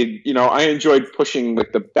enjoyed pushing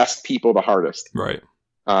with the best people the hardest. Right.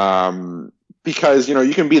 Because,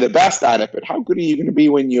 you can be the best at it, but how good are you going to be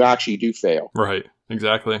when you actually do fail? Right.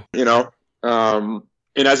 Exactly. And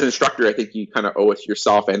as an instructor, I think you kind of owe it to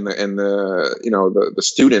yourself and the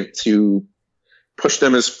student to push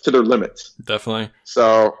them to their limits. Definitely.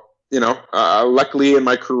 So, luckily in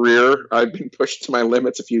my career, I've been pushed to my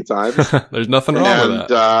limits a few times. There's nothing wrong with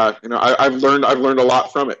that. I've learned a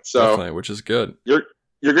lot from it. So definitely, which is good.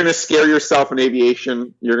 You're going to scare yourself in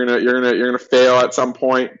aviation. You're going to fail at some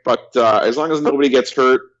point, but as long as nobody gets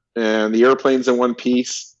hurt and the airplane's in one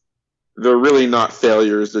piece, they're really not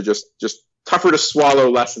failures. They're just tougher to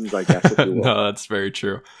swallow lessons, I guess, if you will. No, that's very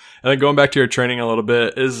true. And then going back to your training a little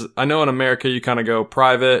bit, I know in America you kind of go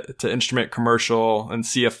private to instrument commercial and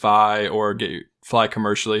CFI or fly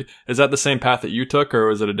commercially. Is that the same path that you took, or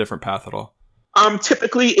was it a different path at all?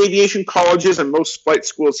 Typically, aviation colleges and most flight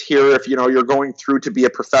schools here, if you're going through to be a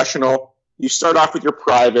professional, you start off with your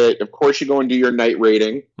private. Of course, you go and do your night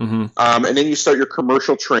rating, and then you start your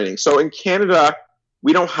commercial training. So in Canada,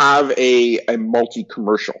 we don't have a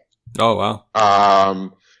multi-commercial. Oh, wow.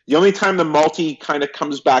 The only time the multi kind of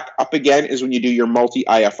comes back up again is when you do your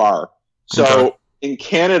multi-IFR. So in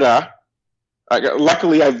Canada,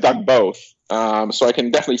 luckily I've done both. So I can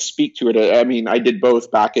definitely speak to it. I mean, I did both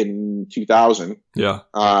back in 2000. Yeah.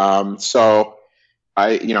 So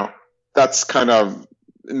that's kind of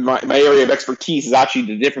my area of expertise is actually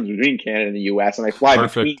the difference between Canada and the U.S. And I fly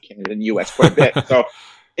between Canada and the U.S. quite a bit. So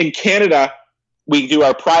in Canada, we do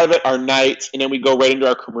our private, our night, and then we go right into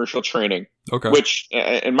our commercial training. Okay. Which,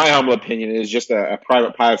 in my humble opinion, is just a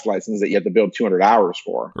private pilot's license that you have to build 200 hours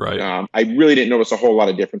for. Right. I really didn't notice a whole lot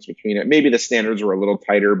of difference between it. Maybe the standards were a little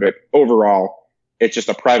tighter, but overall, it's just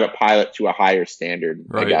a private pilot to a higher standard,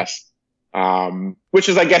 I guess. Which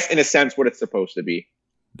is, I guess, in a sense, what it's supposed to be.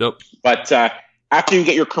 Yep. But after you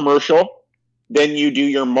get your commercial, then you do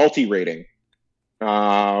your multi-rating,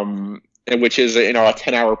 which is a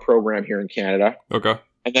 10-hour program here in Canada. Okay.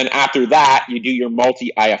 And then after that, you do your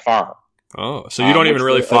multi-IFR. Oh, so you don't even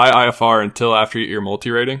really fly IFR until after you get your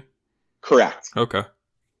multi-rating? Correct. Okay.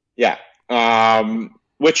 Yeah.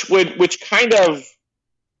 Which kind of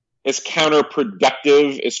is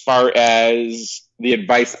counterproductive as far as the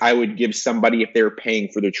advice I would give somebody if they were paying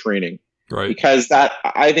for their training. Right. Because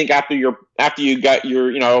I think after you got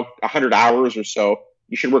your 100 hours or so,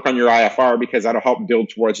 you should work on your IFR because that'll help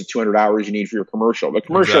build towards the 200 hours you need for your commercial. The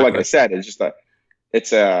commercial, like I said, is just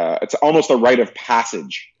it's almost a rite of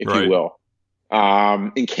passage, if you will,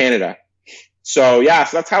 in Canada. So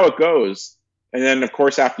that's how it goes. And then of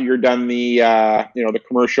course, after you're done the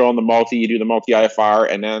commercial and the multi, you do the multi IFR,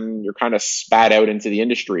 and then you're kind of spat out into the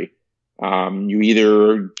industry. You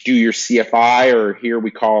either do your CFI, or here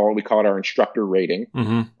we call it our instructor rating.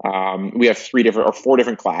 Mm-hmm. We have 4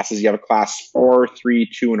 different classes. You have a class 4, 3,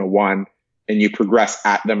 2, and a 1, and you progress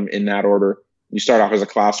at them in that order. You start off as a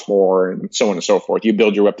class 4 and so on and so forth. You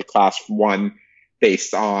build your way up to class 1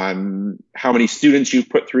 based on how many students you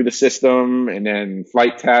put through the system, and then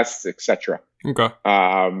flight tests, etc. Okay.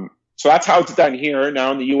 So that's how it's done here.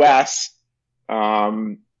 Now in the U.S.,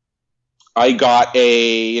 I got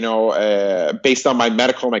based on my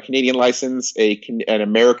my Canadian license, an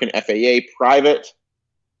American FAA private,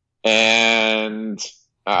 and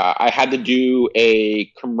I had to do a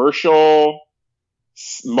commercial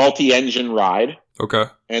multi-engine ride. Okay.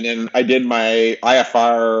 And then I did my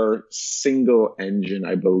IFR single engine,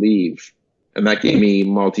 I believe, and that gave me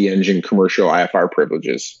multi-engine commercial IFR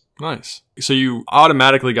privileges. Nice. So you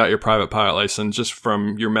automatically got your private pilot license just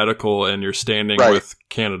from your medical and your standing with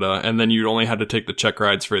Canada, and then you only had to take the check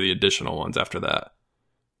rides for the additional ones after that.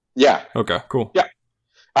 Yeah. Okay, cool. Yeah.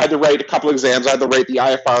 I had to write a couple exams. I had to write the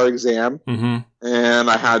IFR exam, and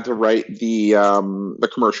I had to write the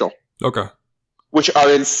commercial. Okay. Which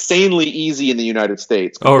are insanely easy in the United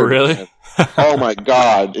States. Oh, really? Oh my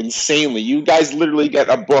God, insanely. You guys literally get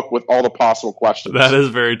a book with all the possible questions. That is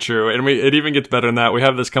very true. And it even gets better than that. We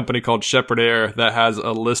have this company called Shepherd Air that has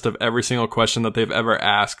a list of every single question that they've ever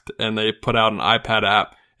asked, and they put out an iPad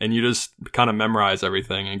app, and you just kind of memorize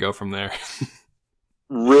everything and go from there.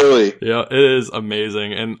 Really? Yeah, it is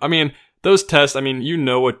amazing. And I mean, those tests,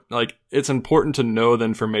 it's important to know the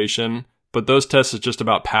information, but those tests is just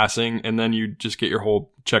about passing, and then you just get your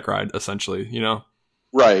whole check ride, essentially,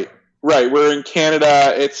 Right. Where in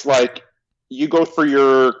Canada, it's like you go for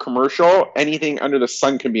your commercial, anything under the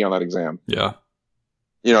sun can be on that exam. Yeah.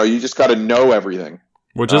 You just got to know everything.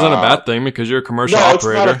 Which isn't a bad thing because you're a commercial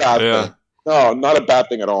operator. No, it's not a bad thing. No, not a bad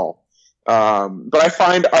thing at all. But I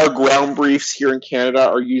find our ground briefs here in Canada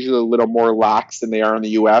are usually a little more lax than they are in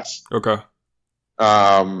the U.S. Okay.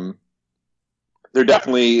 They're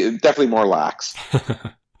definitely more lax.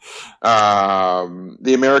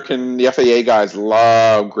 The FAA guys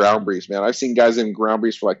love ground briefs, man. I've seen guys in ground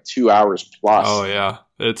briefs for like 2 hours plus. Oh yeah,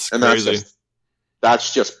 it's crazy.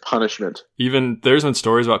 That's just punishment. Even there's been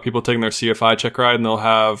stories about people taking their CFI check ride and they'll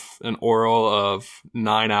have an oral of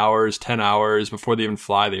 9 hours, 10 hours before they even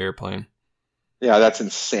fly the airplane. Yeah, that's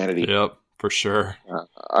insanity. Yep. For sure.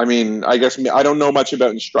 I guess I don't know much about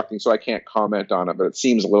instructing, so I can't comment on it, but it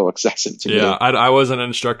seems a little excessive to me. Yeah, I wasn't an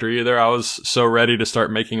instructor either. I was so ready to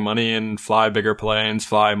start making money and fly bigger planes,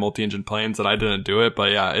 fly multi-engine planes that I didn't do it. But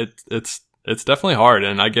yeah, it's definitely hard,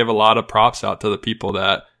 and I give a lot of props out to the people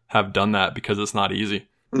that have done that because it's not easy.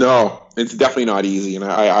 No, it's definitely not easy, and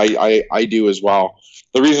I do as well.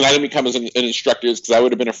 The reason I didn't become as an instructor is because I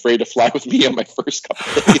would have been afraid to fly with me on my first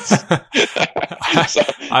couple of days. So,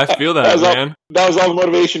 I feel that, man. That was all the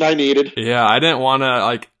motivation I needed. Yeah, I didn't want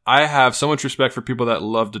to, I have so much respect for people that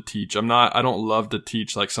love to teach. I don't love to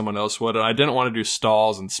teach like someone else would. And I didn't want to do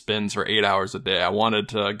stalls and spins for 8 hours a day. I wanted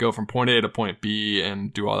to go from point A to point B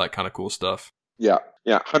and do all that kind of cool stuff. Yeah,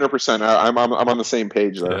 100%. I'm on the same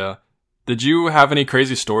page there. Yeah. Did you have any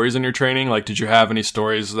crazy stories in your training? Like, did you have any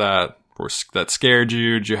stories that scared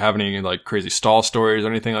you? Did you have any like crazy stall stories or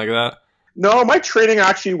anything like that? No, my training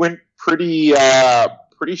actually went pretty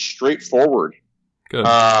straightforward. Good.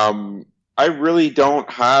 I really don't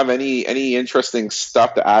have any interesting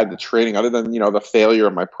stuff to add to training other than, the failure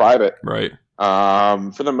of my private. Right.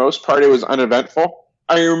 For the most part, it was uneventful.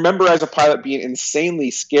 I remember as a pilot being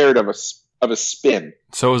insanely scared of a spin.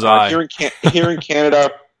 So was I. Here in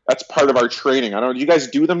Canada, that's part of our training. I don't know. Do you guys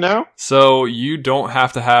do them now? So you don't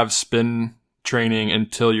have to have spin training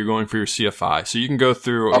until you're going for your CFI. So you can go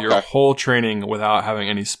through your whole training without having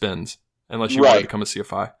any spins unless you want to become a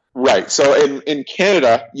CFI. Right. So in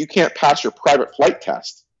Canada, you can't pass your private flight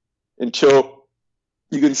test until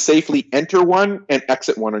you can safely enter one and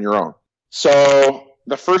exit one on your own. So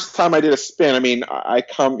the first time I did a spin, I'm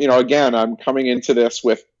coming into this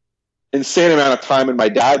with insane amount of time in my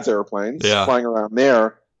dad's airplanes, flying around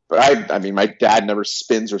there. But my dad never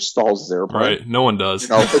spins or stalls his airplane. Right. No one does.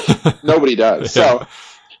 Nobody does. Yeah. So,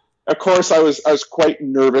 of course, I was quite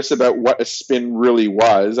nervous about what a spin really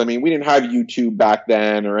was. I mean, we didn't have YouTube back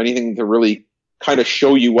then or anything to really kind of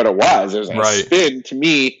show you what it was. A spin to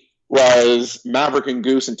me was Maverick and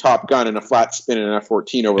Goose and Top Gun in a flat spin in an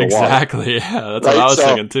F-14 over the water. Exactly. Yeah, that's what I was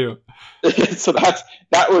thinking too. So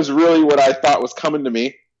that was really what I thought was coming to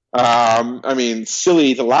me.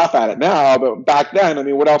 Silly to laugh at it now, but back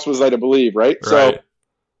then, what else was I to believe, right? So,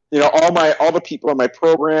 all the people in my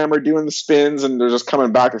program are doing the spins and they're just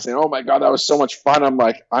coming back and saying, "Oh my God, that was so much fun." I'm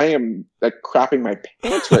like, I am crapping my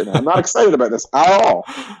pants right now. I'm not excited about this at all.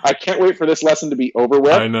 I can't wait for this lesson to be over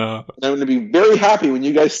with. I know. And I'm going to be very happy when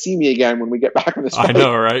you guys see me again when we get back on this flight. I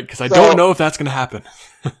know, right? Because I don't know if that's going to happen.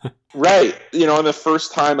 Right. And the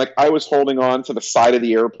first time, I was holding on to the side of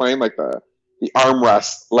the airplane, like the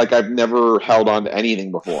armrest, like I've never held on to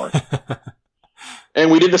anything before.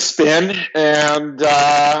 And we did the spin, and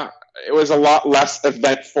it was a lot less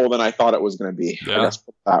eventful than I thought it was going to be. Yeah. I guess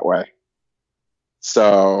put it that way.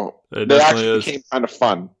 So they actually became kind of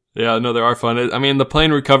fun. Yeah, no, they are fun. The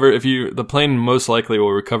plane the plane most likely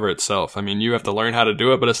will recover itself. You have to learn how to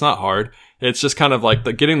do it, but it's not hard. It's just kind of like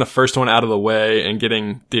getting the first one out of the way and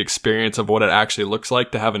getting the experience of what it actually looks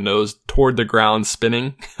like to have a nose toward the ground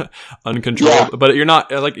spinning uncontrolled. Yeah.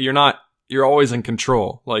 But you're always in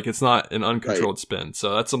control. Like it's not an uncontrolled spin.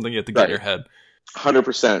 So that's something you have to get in your head.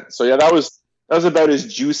 100%. So yeah, that was about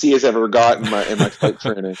as juicy as I ever got in my flight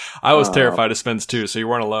training. I was terrified of spins too, so you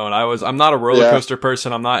weren't alone. I'm not a roller coaster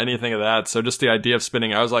person. I'm not anything of that. So just the idea of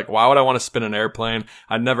spinning, I was like, why would I want to spin an airplane?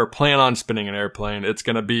 I'd never plan on spinning an airplane. It's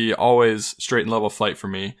going to be always straight and level flight for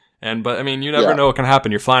me. But you never know what can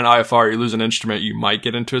happen. You're flying IFR, you lose an instrument, you might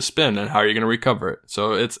get into a spin, and how are you going to recover it?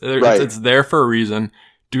 So it's there for a reason.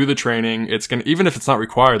 Do the training. Even if it's not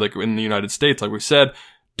required, like in the United States, like we said,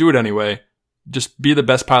 do it anyway. Just be the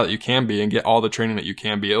best pilot you can be and get all the training that you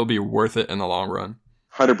can be. It'll be worth it in the long run.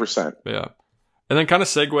 100%. Yeah. And then kind of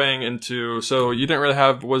segueing into, so you didn't really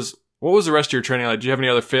what was the rest of your training like? Did you have any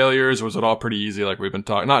other failures, or was it all pretty easy like we've been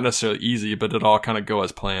talking? Not necessarily easy, but did it all kind of go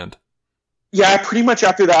as planned? Yeah, pretty much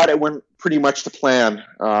after that, it went pretty much to plan.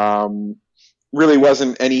 Really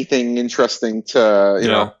wasn't anything interesting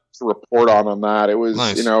to report on that. It was,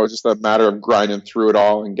 nice. It was just a matter of grinding through it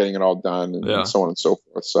all and getting it all done and so on and so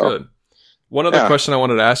forth. So. Good. One other question I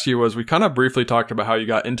wanted to ask you was, we kind of briefly talked about how you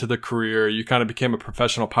got into the career. You kind of became a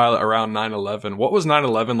professional pilot around 9/11. What was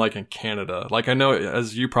 9/11 like in Canada? Like, I know,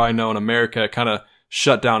 as you probably know, in America, it kind of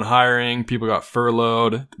shut down hiring. People got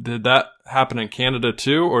furloughed. Did that happen in Canada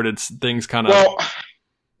too? Or did things kind of... Well,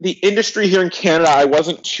 the industry here in Canada, I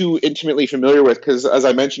wasn't too intimately familiar with because, as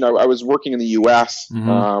I mentioned, I was working in the U.S.,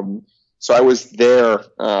 so I was there.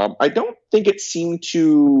 I don't think it seemed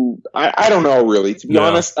to, I don't know really, to be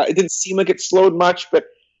honest. It didn't seem like it slowed much, but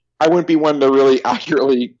I wouldn't be one to really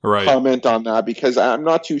accurately comment on that because I'm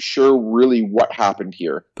not too sure really what happened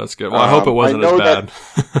here. That's good. Well, I hope it wasn't as bad.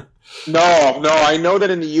 No, I know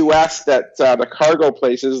that in the U.S. that the cargo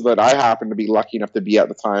places that I happened to be lucky enough to be at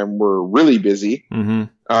the time were really busy.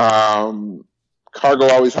 Mm-hmm. Cargo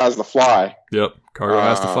always has the fly. Yep, cargo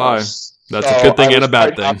has to fly. That's a good thing and a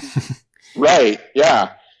bad thing. Right.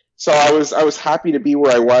 Yeah. So I was happy to be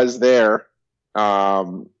where I was there.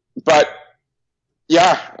 But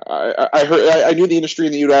Yeah, I heard. I knew the industry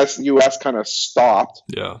in the U.S. kind of stopped.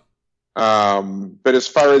 Yeah. But as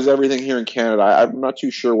far as everything here in Canada, I'm not too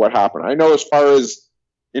sure what happened. I know as far as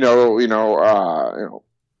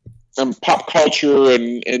pop culture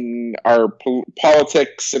and our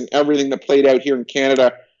politics and everything that played out here in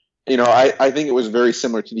Canada, I think it was very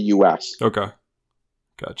similar to the U.S. Okay,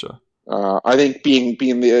 gotcha. I think being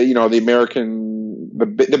the the American,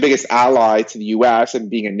 the biggest ally to the U.S. and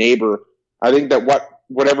being a neighbor, I think that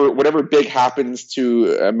whatever big happens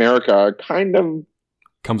to America kind of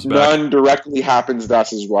comes back. None directly happens to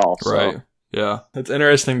us as well. Right. So. Yeah. It's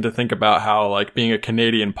interesting to think about how, like, being a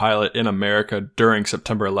Canadian pilot in America during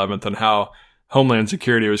September 11th and how Homeland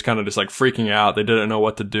Security was kind of just like freaking out. They didn't know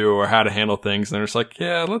what to do or how to handle things. And they're just like,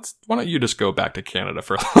 yeah, why don't you just go back to Canada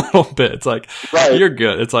for a little bit? It's like, right. You're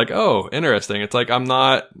good. It's like, oh, interesting. It's like, I'm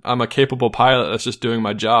a capable pilot that's just doing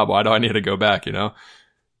my job. Why do I need to go back,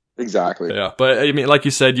 Exactly. Yeah. But I mean, like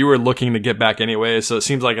you said, you were looking to get back anyway. So it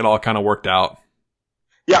seems like it all kind of worked out.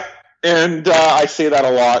 Yeah. And I say that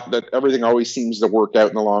a lot, that everything always seems to work out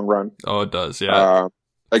in the long run. Oh, it does. Yeah.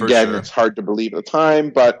 Again, sure. It's hard to believe at the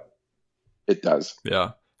time, but it does.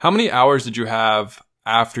 Yeah. How many hours did you have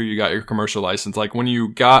after you got your commercial license? Like when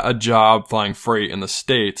you got a job flying freight in the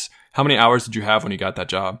States, how many hours did you have when you got that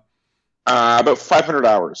job? About 500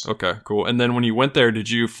 hours. Okay, cool. And then when you went there, did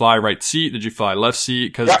you fly right seat? Did you fly left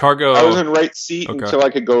seat? Because cargo... I was in right seat until I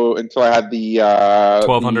had the...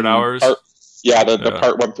 1,200 hours? The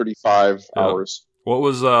Part 135 hours. What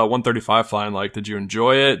was 135 flying like? Did you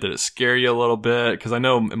enjoy it? Did it scare you a little bit? Because I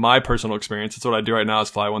know in my personal experience, it's what I do right now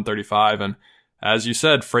is fly 135. And as you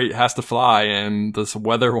said, freight has to fly and this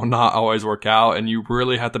weather will not always work out. And you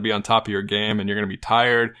really have to be on top of your game and you're going to be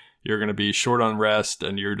tired. You're going to be short on rest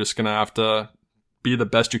and you're just going to have to be the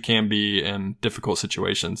best you can be in difficult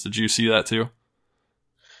situations. Did you see that too?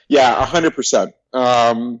 Yeah, 100%.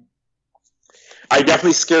 I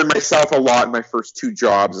definitely scared myself a lot in my first two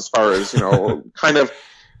jobs as far as, kind of,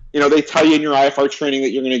 they tell you in your IFR training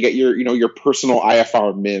that you're going to get your personal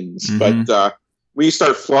IFR mins. Mm-hmm. But when you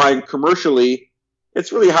start flying commercially,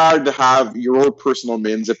 it's really hard to have your own personal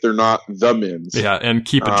mins if they're not the mins. Yeah, and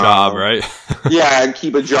keep a job, right? Yeah, and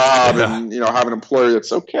keep a job and, have an employer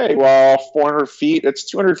that's, okay, well, 400 feet, it's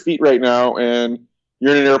 200 feet right now, and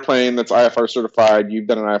you're in an airplane that's IFR certified, you've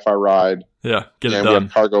done an IFR ride. Yeah, get it done. We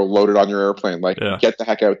have cargo loaded on your airplane. Get the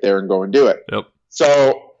heck out there and go and do it. Yep.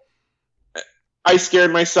 So I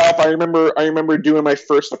scared myself. I remember doing my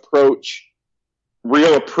first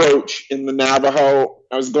real approach in the Navajo.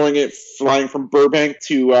 I was flying from Burbank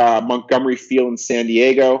to Montgomery Field in San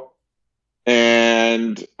Diego.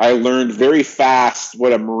 And I learned very fast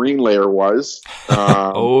what a marine layer was.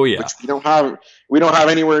 Oh yeah. Which we don't have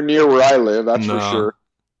anywhere near where I live, that's for sure.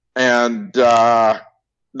 And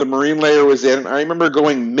the marine layer was in. I remember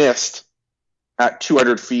going missed at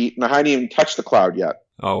 200 feet, and I hadn't even touched the cloud yet.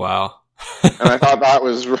 Oh wow! And I thought that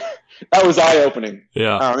was eye opening.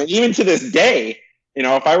 Yeah. And even to this day,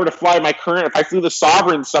 if I were to fly if I flew the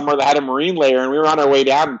Sovereign somewhere that had a marine layer, and we were on our way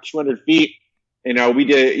down 200 feet, we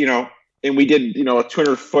did a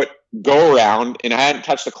 200-foot go around, and I hadn't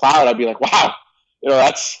touched the cloud, I'd be like, wow,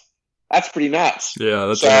 that's pretty nuts. Yeah,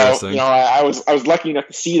 that's interesting. I was lucky enough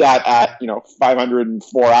to see that at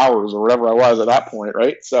 504 hours or whatever I was at that point,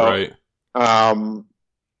 right? So, right.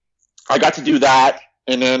 I got to do that,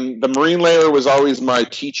 and then the marine layer was always my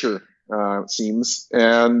teacher, it seems.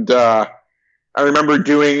 And I remember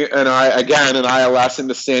doing an ILS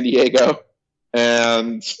into San Diego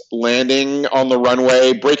and landing on the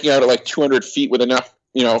runway, breaking out at like 200 feet with enough,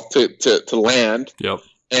 to land. Yep.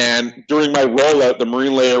 And during my rollout, the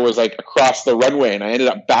marine layer was like across the runway, and I ended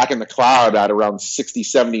up back in the cloud at around 60,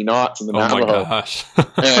 70 knots in the Navajo. Oh my gosh.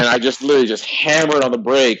 And I just literally just hammered on the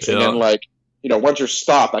brakes. Yeah. And then once you're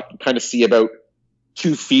stopped, I can kind of see about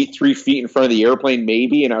 2 feet, 3 feet in front of the airplane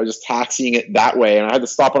maybe. And I was just taxiing it that way. And I had to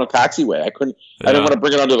stop on a taxiway. I didn't want to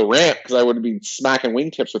bring it onto the ramp because I would have been smacking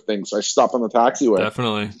wingtips with things. So I stopped on the taxiway.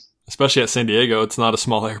 Definitely. Especially at San Diego. It's not a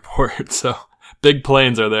small airport. So big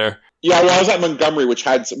planes are there. Yeah, well, I was at Montgomery, which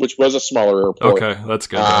was a smaller airport. Okay, that's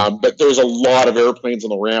good. But there's a lot of airplanes on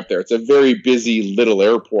the ramp there. It's a very busy little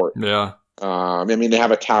airport. Yeah. They have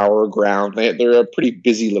a tower, ground. They're a pretty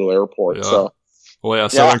busy little airport. Yeah. So. Well, yeah,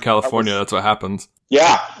 Southern California, that's what happens.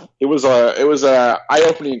 Yeah, it was a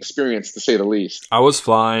eye-opening experience to say the least. I was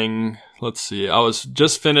flying. Let's see. I was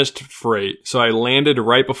just finished freight, so I landed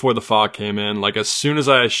right before the fog came in. Like as soon as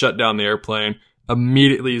I shut down the airplane.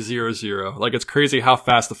 Immediately 0-0. Like it's crazy how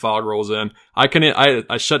fast the fog rolls in. I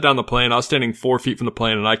shut down the plane. I was standing 4 feet from the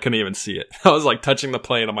plane and I couldn't even see it. I was like touching the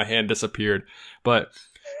plane and my hand disappeared. But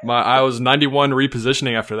I was 91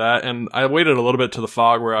 repositioning after that, and I waited a little bit to the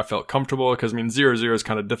fog where I felt comfortable because, I mean, 0-0 is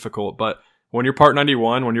kind of difficult, but when you're part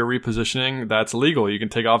 91, when you're repositioning, that's legal. You can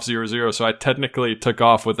take off 0-0. So I technically took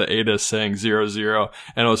off with the ATIS saying 0-0.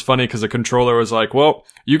 And it was funny because the controller was like, well,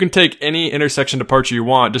 you can take any intersection departure you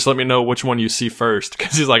want. Just let me know which one you see first.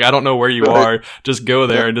 Because he's like, I don't know where you are. Just go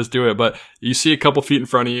there and just do it. But you see a couple feet in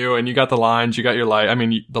front of you and you got the lines, you got your light. I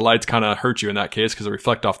mean, the lights kind of hurt you in that case because they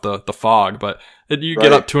reflect off the fog. But you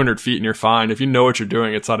get up 200 feet and you're fine. If you know what you're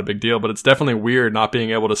doing, it's not a big deal. But it's definitely weird not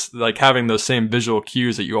being able to, like, having those same visual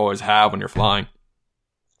cues that you always have when you're flying.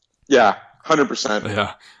 Yeah, 100%.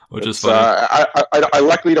 Yeah, which is funny. I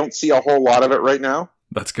luckily don't see a whole lot of it right now.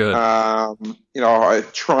 That's good.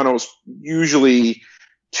 Toronto's usually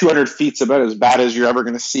 200 feet's about as bad as you're ever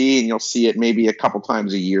going to see, and you'll see it maybe a couple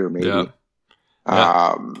times a year, maybe.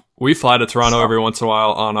 Yeah. We fly to Toronto every once in a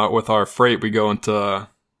while with our freight. We go into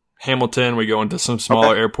Hamilton, we go into some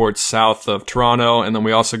smaller airports south of Toronto, and then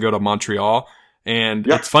we also go to Montreal. And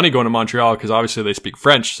it's funny going to Montreal because obviously they speak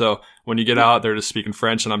French. So when you get out, they're just speaking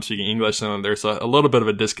French and I'm speaking English, and there's a little bit of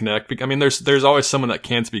a disconnect. I mean, there's always someone that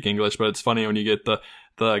can speak English, but it's funny when you get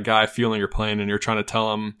the guy fueling your plane and you're trying to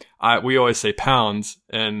tell him, we always say pounds,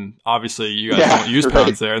 and obviously you guys don't use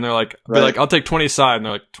pounds there. And they're like, I'll take 20 aside. And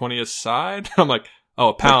they're like, 20 aside? I'm like,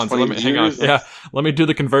 oh, pounds. Let me hang on. Yeah. Let me do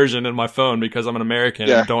the conversion in my phone because I'm an American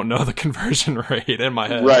and don't know the conversion rate in my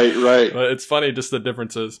head. Right. But it's funny, just the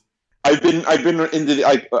differences. I've been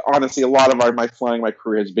into honestly, a lot of my flying, my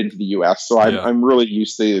career has been to the U.S. So I'm really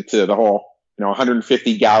used to the whole,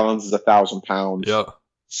 150 gallons is 1,000 pounds. Yeah.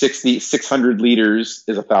 600 liters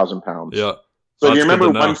is 1,000 pounds. Yeah. So if you remember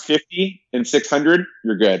 150 and 600,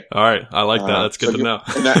 you're good. All right. I like that. That's good to know.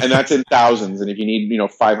 and that's in thousands. And if you need,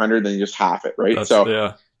 500, then you just half it, right? That's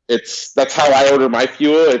how I order my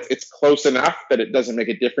fuel. It's close enough that it doesn't make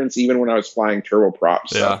a difference, even when I was flying turboprops.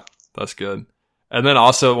 So. Yeah, that's good. And then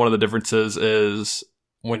also one of the differences is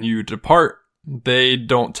when you depart, they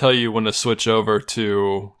don't tell you when to switch over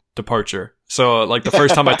to departure. So like the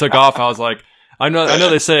first time I took off, I was like, I know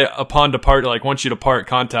they say upon depart, like once you depart,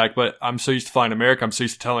 contact, but I'm so used to flying America, I'm so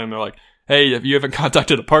used to telling them, they're like, hey, if you haven't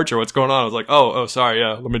contacted departure, what's going on? I was like, oh, sorry,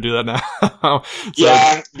 yeah, let me do that now.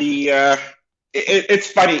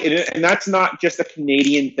 It's funny, and that's not just a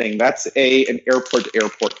Canadian thing. That's an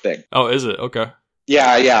airport-to-airport thing. Oh, is it? Okay.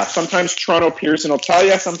 Yeah. Sometimes Toronto Pearson will tell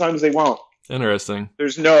you, sometimes they won't. Interesting.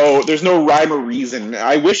 There's no rhyme or reason.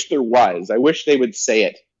 I wish there was. I wish they would say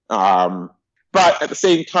it. But at the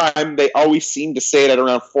same time, they always seem to say it at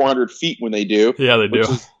around 400 feet when they do. Yeah, they do. Which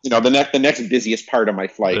is, the next busiest part of my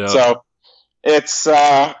flight. Yeah. So it's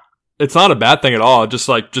not a bad thing at all. Just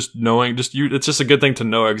knowing, it's just a good thing to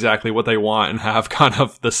know exactly what they want and have kind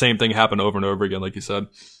of the same thing happen over and over again, like you said.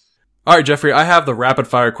 All right, Jeffrey, I have the rapid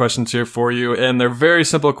fire questions here for you, and they're very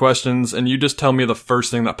simple questions, and you just tell me the first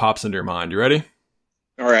thing that pops into your mind. You ready?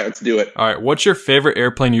 All right, let's do it. All right, what's your favorite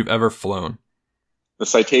airplane you've ever flown? The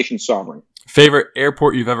Citation Sovereign. Favorite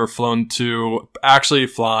airport you've ever flown to, actually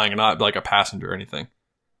flying, not like a passenger or anything?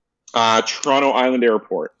 Toronto Island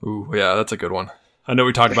Airport. Ooh, yeah, that's a good one. I know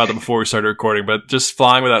we talked about that before we started recording, but just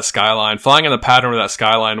flying with that skyline, flying in the pattern with that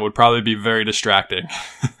skyline would probably be very distracting.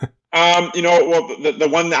 The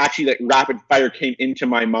one that rapid fire came into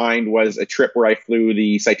my mind was a trip where I flew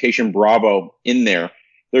the Citation Bravo in there.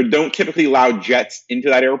 They don't typically allow jets into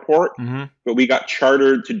that airport, but we got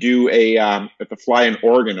chartered to do to fly in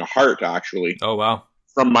Oregon, a Heart actually. Oh, wow.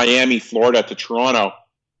 From Miami, Florida to Toronto.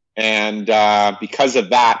 And because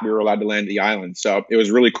of that, we were allowed to land at the island. So it was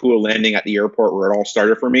really cool landing at the airport where it all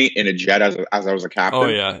started for me in a jet as I was a captain. Oh,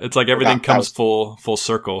 yeah. It's like everything comes full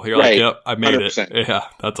circle. You're like, yep, I made 100%. it. Yeah,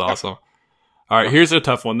 that's awesome. All right, here's a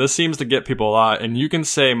tough one. This seems to get people a lot, and you can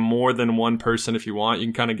say more than one person if you want. You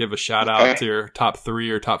can kind of give a shout out to your top 3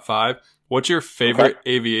 or top 5. What's your favorite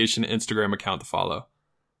aviation Instagram account to follow?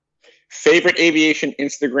 Favorite aviation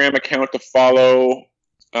Instagram account to follow?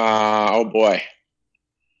 Oh boy.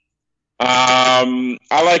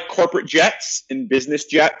 I like corporate jets and business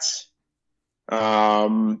jets.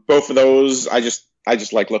 Both of those, I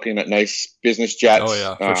just like looking at nice business jets. Oh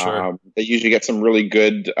yeah, for sure. They usually get some really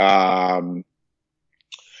good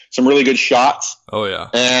shots. Oh yeah.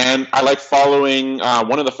 And I like following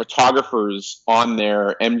one of the photographers on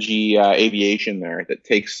their MG Aviation there that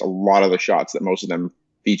takes a lot of the shots that most of them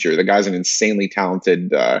feature. The guy's an insanely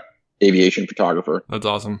talented aviation photographer. That's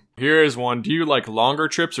awesome. Here is one. Do you like longer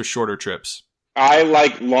trips or shorter trips? I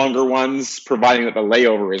like longer ones, providing that the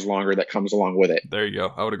layover is longer that comes along with it. There you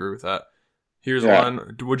go. I would agree with that. Here's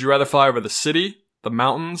one. Would you rather fly over the city, the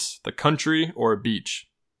mountains, the country, or a beach?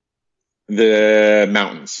 The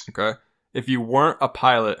mountains. Okay. If you weren't a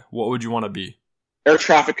pilot, what would you want to be? Air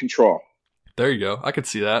traffic control. There you go. I could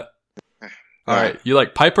see that. All right. You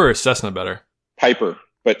like Piper or Cessna better? Piper,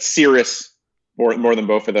 but Cirrus more than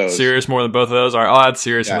both of those. Cirrus more than both of those? All right, I'll add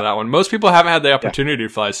Cirrus into that one. Most people haven't had the opportunity to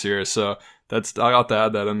fly Cirrus, so I'll have to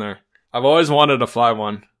add that in there. I've always wanted to fly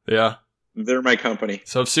one. Yeah. They're my company.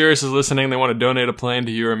 So if Cirrus is listening, they want to donate a plane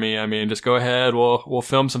to you or me, I mean, just go ahead. We'll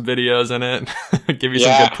film some videos in it. Give you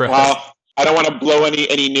some good press. Well, I don't want to blow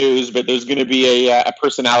any news, but there's going to be a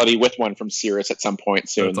personality with one from Cirrus at some point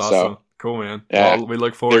soon. That's awesome. So cool, man. Yeah. Well, we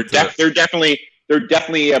look forward to it. They're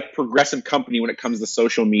definitely a progressive company when it comes to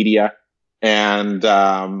social media, and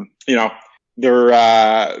they're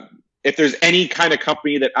if there's any kind of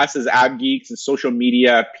company that us as ab geeks and social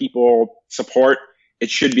media people support, it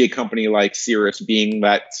should be a company like Cirrus, being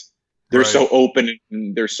that they're so open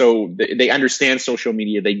and they understand social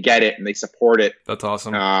media, they get it, and they support it. That's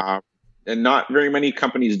awesome. And not very many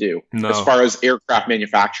companies do. No. As far as aircraft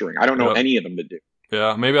manufacturing. I don't know any of them that do.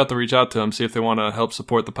 Yeah, maybe I'll have to reach out to them, see if they want to help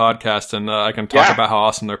support the podcast, and I can talk about how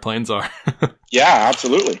awesome their planes are. Yeah,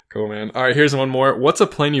 absolutely. Cool, man. All right, here's one more. What's a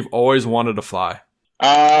plane you've always wanted to fly?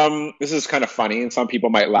 This is kind of funny, and some people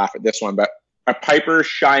might laugh at this one, but a Piper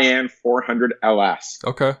Cheyenne 400 LS.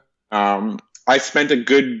 Okay. I spent a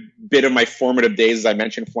good bit of my formative days, as I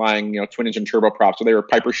mentioned, flying, twin engine turboprop. So they were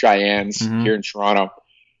Piper Cheyennes here in Toronto.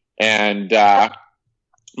 And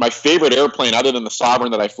my favorite airplane, other than the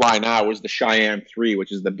Sovereign that I fly now, was the Cheyenne 3,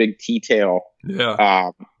 which is the big T-tail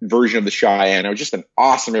version of the Cheyenne. It was just an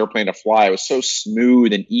awesome airplane to fly. It was so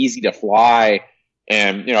smooth and easy to fly.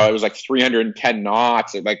 And, it was like 310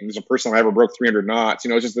 knots. Like, there's a person I ever broke 300 knots.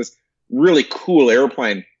 It was just this really cool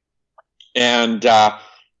airplane. And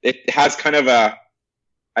it has kind of a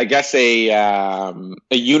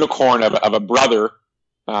unicorn of a brother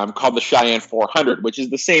called the Cheyenne 400, which is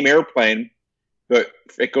the same airplane, but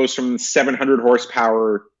it goes from 700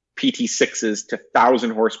 horsepower PT6s to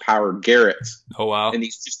 1,000 horsepower Garretts. Oh, wow. And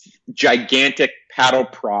these just gigantic paddle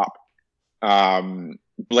prop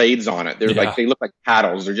blades on it. They're they look like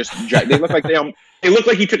paddles. They're just, they look like they look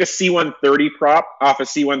like you took a C-130 prop off a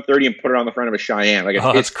C-130 and put it on the front of a Cheyenne. Like,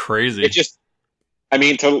 that's crazy. It just,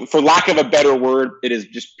 for lack of a better word, it is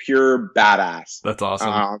just pure badass. That's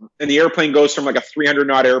awesome. And the airplane goes from like a 300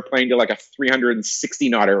 knot airplane to like a 360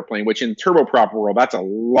 knot airplane, which in turboprop world, that's a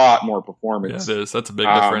lot more performance. Yeah, it is. That's a big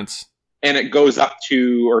difference. And it goes up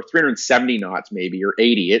to 370 knots maybe, or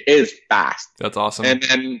 80. It is fast. That's awesome. And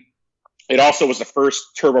then it also was the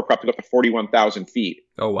first turboprop to go up to 41,000 feet.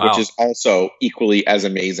 Oh, wow. Which is also equally as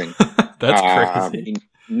amazing. That's crazy.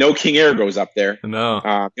 No King Air goes up there. No.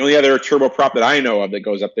 The only other turboprop that I know of that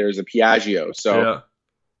goes up there is a Piaggio. So,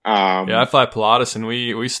 I fly Pilatus, and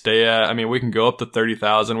we stay at, we can go up to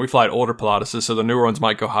 30,000. We fly at older Pilatuses, so the newer ones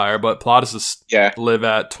might go higher, but Pilatuses live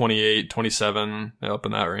at 28, 27, up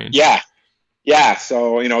in that range. Yeah.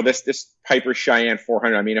 So, this Piper Cheyenne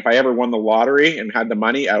 400, if I ever won the lottery and had the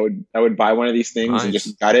money, I would buy one of these things and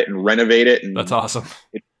just gut it and renovate it. And that's awesome.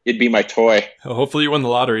 It'd be my toy. Well, hopefully you win the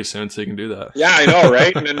lottery soon so you can do that. Yeah, I know,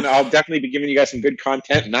 right? And then I'll definitely be giving you guys some good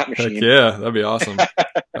content in that machine. Heck yeah, that'd be awesome.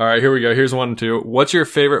 All right, here we go. Here's one, too. What's your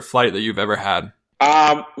favorite flight that you've ever had?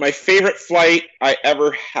 My favorite flight I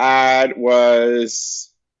ever had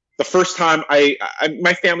was the first time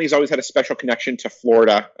my family's always had a special connection to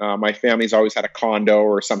Florida. My family's always had a condo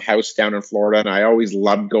or some house down in Florida, and I always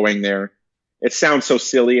loved going there. It sounds so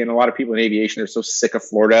silly, and a lot of people in aviation are so sick of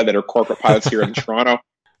Florida that are corporate pilots here in Toronto.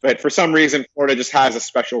 But for some reason, Florida just has a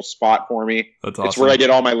special spot for me. That's awesome. It's where I did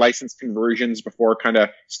all my license conversions before kind of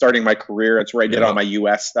starting my career. It's where I did all my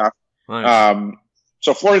U.S. stuff. Nice.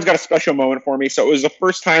 So Florida's got a special moment for me. So it was the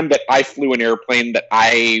first time that I flew an airplane that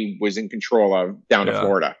I was in control of down to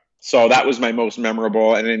Florida. So that was my most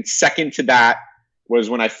memorable. And then second to that was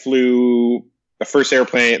when I flew the first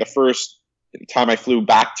time I flew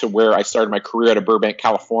back to where I started my career out of Burbank,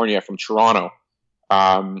 California from Toronto.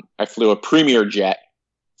 I flew a Premier jet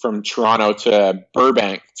from Toronto to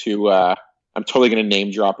Burbank to, I'm totally going to name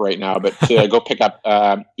drop right now, but to go pick up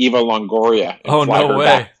Eva Longoria. Oh, no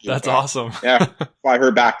way. That's awesome. Fly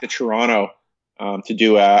her back to Toronto to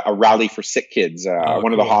do a rally for sick kids.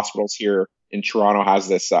 One of the hospitals here in Toronto has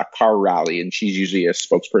this car rally, and she's usually a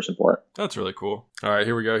spokesperson for it. That's really cool. All right,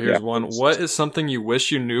 here we go. Here's one. What is something you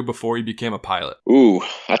wish you knew before you became a pilot? Ooh,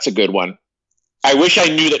 that's a good one. I wish I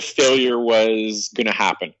knew that failure was going to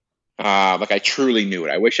happen. I truly knew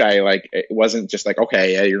it. I wish it wasn't just like,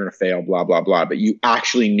 okay, yeah, you're going to fail, blah, blah, blah. But you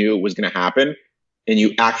actually knew it was going to happen, and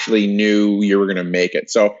you actually knew you were going to make it.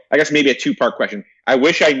 So I guess maybe a two-part question. I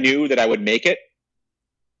wish I knew that I would make it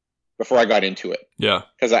before I got into it. Yeah.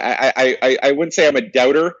 Because I wouldn't say I'm a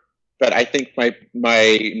doubter, but I think my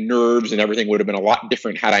nerves and everything would have been a lot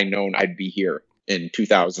different had I known I'd be here. in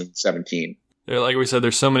 2017. Yeah, like we said,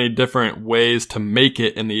 there's so many different ways to make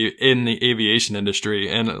it in the aviation industry,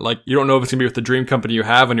 and like you don't know if it's gonna be with the dream company you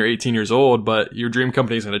have when you're 18 years old, but your dream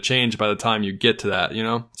company is gonna change by the time you get to that, you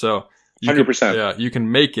know. So 100%. Yeah, you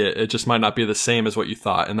can make it. It just might not be the same as what you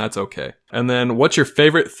thought, and that's okay. And then, what's your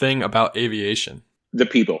favorite thing about aviation? The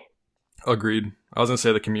people. Agreed. I was gonna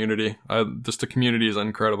say the community. Just the community is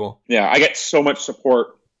incredible. Yeah, I get so much support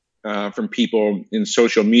from people in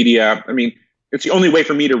social media. I mean, it's the only way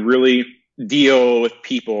for me to really deal with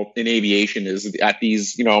people in aviation is at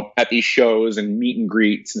these, at these shows and meet and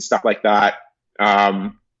greets and stuff like that.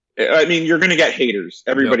 I mean, you're going to get haters.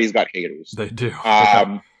 Everybody's got haters. They do.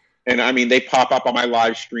 And I mean, they pop up on my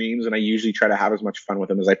live streams, and I usually try to have as much fun with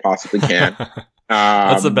them as I possibly can.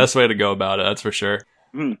 That's the best way to go about it. That's for sure.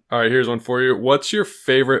 Mm. All right, here's one for you. What's your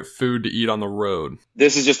favorite food to eat on the road?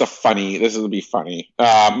 This will be funny.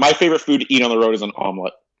 My favorite food to eat on the road is an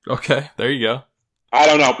omelet. Okay, there you go. I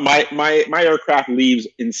don't know. My aircraft leaves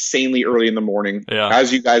insanely early in the morning. Yeah.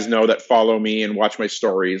 As you guys know that follow me and watch my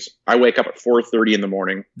stories, I wake up at 4:30 in the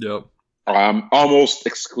morning. Yep. Almost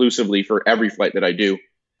exclusively for every flight that I do.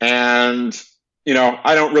 And,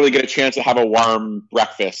 I don't really get a chance to have a warm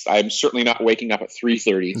breakfast. I'm certainly not waking up at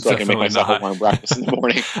 3:30 so I can make myself a warm breakfast in the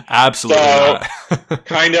morning. Absolutely not.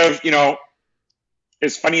 Kind of,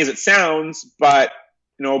 as funny as it sounds, but,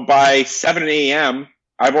 by 7 a.m.,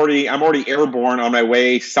 I'm already airborne on my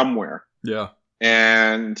way somewhere. Yeah.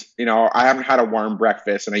 And, I haven't had a warm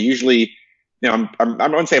breakfast, and I usually, I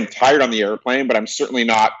wouldn't say I'm tired on the airplane, but I'm certainly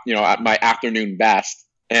not, at my afternoon best.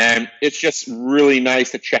 And it's just really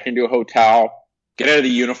nice to check into a hotel, get out of the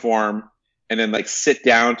uniform, and then like sit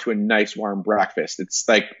down to a nice warm breakfast. It's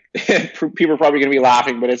like, people are probably going to be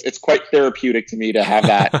laughing, but it's quite therapeutic to me to have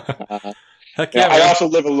that. Heck yeah, I also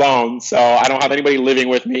live alone, so I don't have anybody living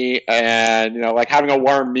with me, and like having a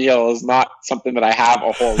warm meal is not something that I have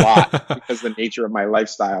a whole lot because of the nature of my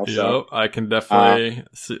lifestyle. So I can definitely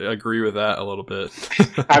agree with that a little bit.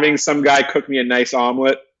 Having some guy cook me a nice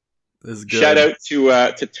omelet is good. Shout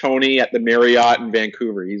out to Tony at the Marriott in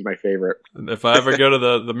Vancouver. He's my favorite. If I ever go to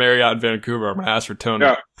the Marriott in Vancouver, I'm gonna ask for Tony.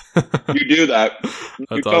 Yeah, you do that.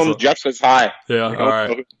 You tell him Jeff says hi. Yeah, all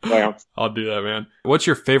right. I'll do that, man. What's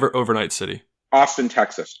your favorite overnight city? Austin,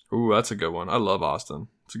 Texas. Ooh, that's a good one. I love Austin.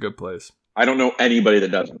 It's a good place. I don't know anybody that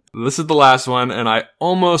doesn't. This is the last one, and I'm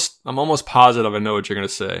almost positive I know what you're gonna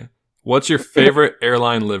say. What's your favorite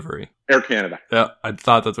airline livery? Air Canada. Yeah, I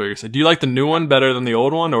thought that's what you were saying. Do you like the new one better than the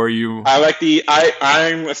old one, or are you? I like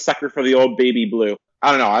I'm a sucker for the old baby blue.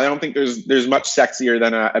 I don't know. I don't think there's much sexier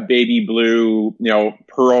than a baby blue,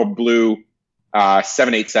 pearl blue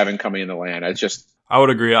 787 coming in the land. It's just. I would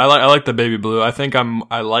agree. I like the baby blue. I think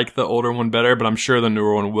I like the older one better, but I'm sure the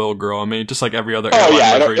newer one will grow on me, just like every other airline. Oh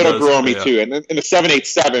yeah, it'll grow on me yeah. too. And the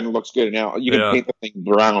 787 looks good now. You can paint the thing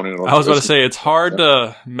brown. And I was about to say it's hard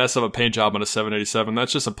to mess up a paint job on a 787.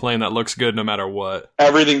 That's just a plane that looks good no matter what.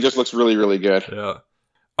 Everything just looks really, really good. Yeah.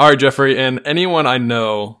 All right, Jeffrey, and anyone I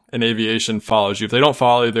know in aviation follows you. If they don't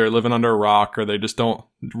follow you, they're living under a rock, or they just don't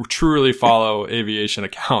truly follow aviation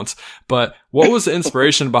accounts. But what was the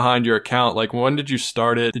inspiration behind your account? Like, when did you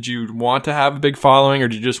start it? Did you want to have a big following, or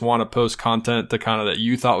did you just want to post content that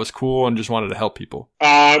you thought was cool and just wanted to help people?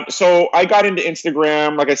 So I got into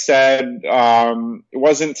Instagram, like I said. It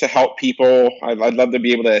wasn't to help people. I'd love to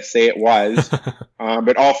be able to say it was.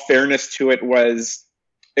 But all fairness to it was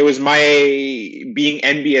my being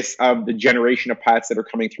envious of the generation of pilots that are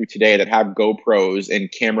coming through today that have GoPros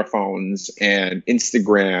and camera phones and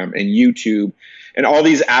Instagram and YouTube and all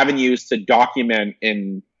these avenues to document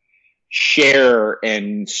and share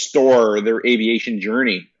and store their aviation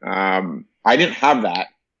journey. I didn't have that.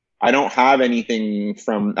 I don't have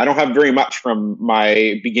very much from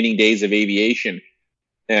my beginning days of aviation.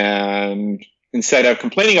 And instead of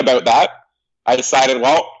complaining about that, I decided,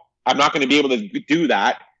 well, I'm not going to be able to do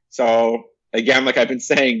that. So again, like I've been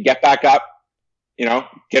saying, get back up,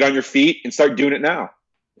 get on your feet and start doing it now,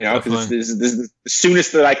 because this is the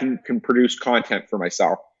soonest that I can produce content for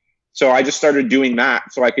myself. So I just started doing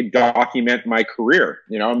that so I could document my career.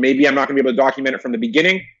 Maybe I'm not going to be able to document it from the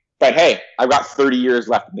beginning, but hey, I've got 30 years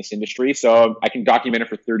left in this industry, so I can document it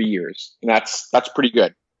for 30 years. And that's pretty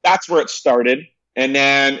good. That's where it started. And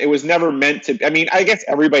then it was never meant to. I mean, I guess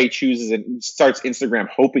everybody chooses and starts Instagram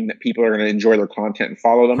hoping that people are going to enjoy their content and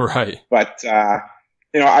follow them. Right. But,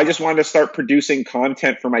 I just wanted to start producing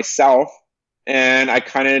content for myself. And I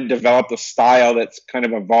kind of developed a style that's kind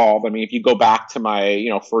of evolved. I mean, if you go back to my,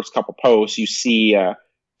 first couple posts, you see a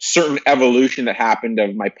certain evolution that happened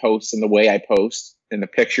of my posts and the way I post and the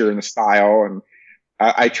picture and the style. And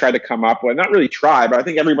I try to come up with, not really try, but I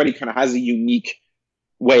think everybody kind of has a unique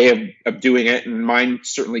way of doing it, and mine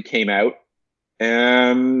certainly came out.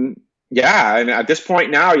 And yeah, and at this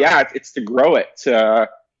point now, yeah, it's to grow it, to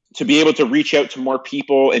be able to reach out to more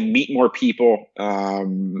people and meet more people,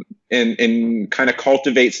 and kind of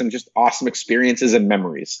cultivate some just awesome experiences and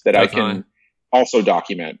memories that Definitely. I can also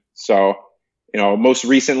document. So, most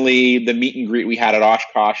recently, the meet and greet we had at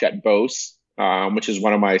Oshkosh at Bose, which is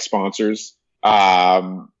one of my sponsors,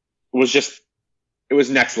 it was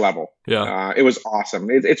next level. Yeah. It was awesome.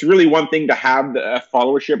 It's really one thing to have the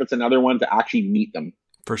followership. It's another one to actually meet them.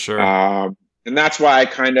 For sure. And that's why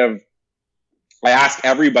I ask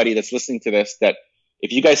everybody that's listening to this that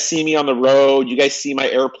if you guys see me on the road, you guys see my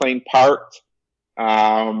airplane parked,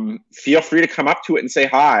 feel free to come up to it and say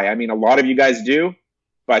hi. I mean, a lot of you guys do,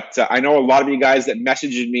 but I know a lot of you guys that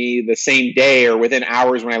messaged me the same day or within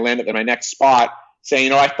hours when I landed at my next spot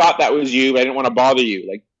saying, I thought that was you, but I didn't want to bother you.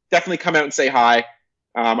 Like, definitely come out and say hi.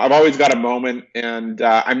 I've always got a moment, and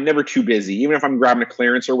I'm never too busy. Even if I'm grabbing a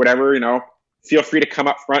clearance or whatever, feel free to come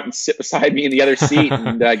up front and sit beside me in the other seat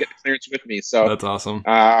and get the clearance with me. So that's awesome.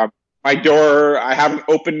 My door, I have an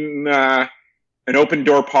open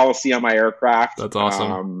door policy on my aircraft. That's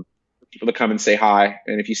awesome. For people to come and say hi,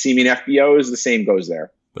 and if you see me in FBOs, the same goes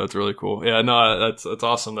there. That's really cool. Yeah, no, that's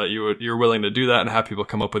awesome that you're willing to do that and have people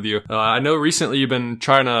come up with you. I know recently you've been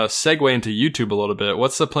trying to segue into YouTube a little bit.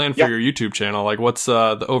 What's the plan for your YouTube channel? Like, what's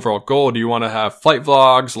the overall goal? Do you want to have flight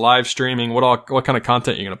vlogs, live streaming? What kind of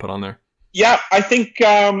content are you going to put on there? Yeah, I think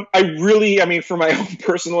for my own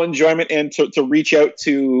personal enjoyment and to reach out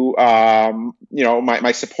to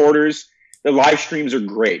my supporters, the live streams are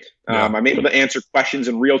great. Yeah. I'm able to answer questions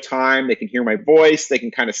in real time. They can hear my voice. They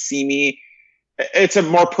can kind of see me. It's a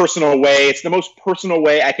more personal way. It's the most personal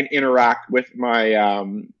way I can interact with my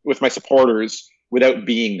supporters without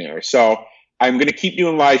being there. So I'm going to keep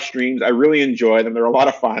doing live streams. I really enjoy them. They're a lot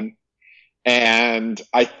of fun. And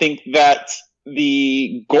I think that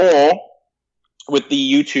the goal with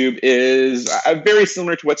the YouTube is very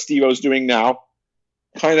similar to what Steve-O's doing now,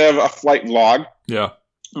 kind of a flight vlog. Yeah.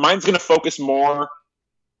 Mine's going to focus more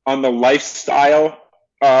on the lifestyle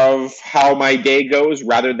of how my day goes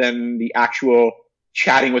rather than the actual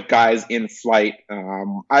chatting with guys in flight.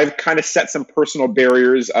 I've kind of set some personal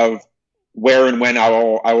barriers of where and when I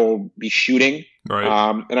will be shooting. Right.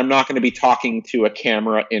 And I'm not going to be talking to a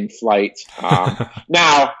camera in flight.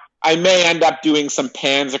 Now, I may end up doing some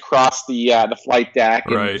pans across the flight deck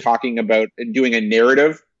and talking about and doing a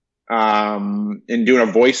narrative, and doing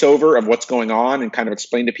a voiceover of what's going on and kind of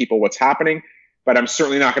explain to people what's happening. But I'm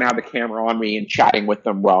certainly not going to have the camera on me and chatting with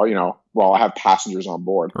them while I have passengers on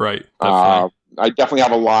board. Right. Definitely. I definitely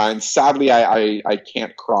have a line. Sadly, I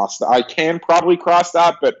can't cross that. I can probably cross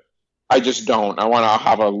that, but I just don't. I want to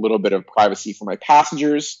have a little bit of privacy for my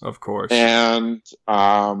passengers. Of course. And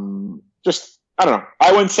I don't know.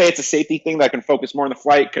 I wouldn't say it's a safety thing that I can focus more on the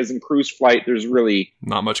flight, because in cruise flight, there's really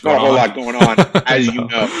not much going on. Not a whole lot going on, as you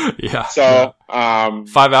know. Yeah. So, 5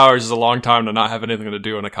 hours is a long time to not have anything to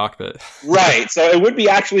do in a cockpit. Right. So it would be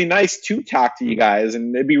actually nice to talk to you guys,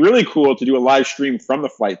 and it'd be really cool to do a live stream from the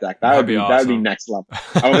flight deck. That would be awesome. That would be next level.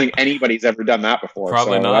 I don't think anybody's ever done that before.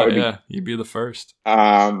 Probably so not. Yeah, you'd be the first.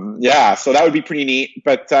 Yeah. So that would be pretty neat.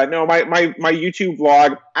 But no, my YouTube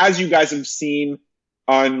vlog, as you guys have seen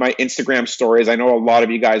on my Instagram stories, I know a lot of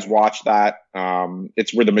you guys watch that.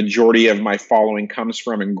 It's where the majority of my following comes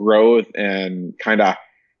from, and growth and kind of,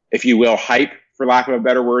 if you will, hype, for lack of a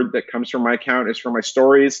better word, that comes from my account is from my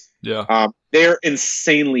stories. Yeah. They're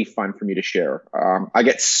insanely fun for me to share. I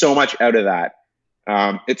get so much out of that.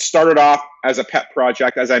 It started off as a pet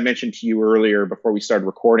project, as I mentioned to you earlier before we started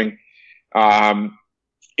recording.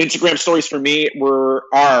 Instagram stories for me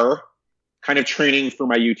are kind of training for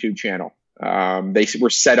my YouTube channel. They were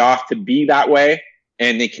set off to be that way,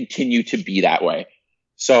 and they continue to be that way.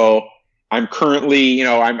 So I'm currently,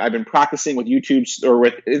 I've been practicing with YouTube or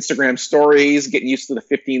with Instagram stories, getting used to the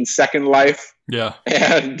 15-second life. Yeah.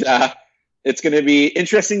 And it's going to be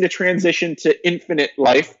interesting to transition to infinite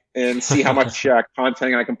life and see how much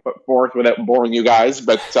content I can put forth without boring you guys.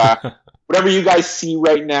 But whatever you guys see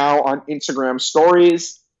right now on Instagram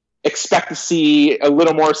stories, expect to see a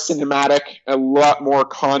little more cinematic, a lot more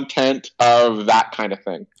content of that kind of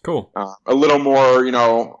thing. Cool. A little more,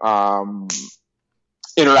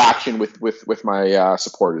 interaction with my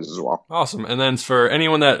supporters as well. Awesome. And then for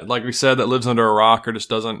anyone that, like we said, that lives under a rock or just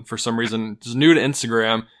doesn't, for some reason, is new to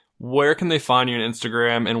Instagram, where can they find you on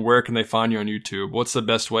Instagram, and where can they find you on YouTube? What's the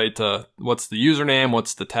best way what's the username?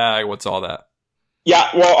 What's the tag? What's all that? Yeah,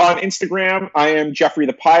 well, on Instagram, I am Jeffrey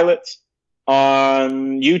the Pilot.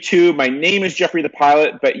 On YouTube, my name is Jeffrey the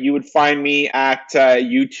Pilot, but you would find me at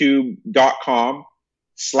youtube.com/Jeffrey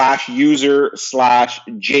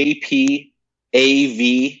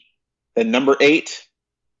 /user/JPAV, the number 8,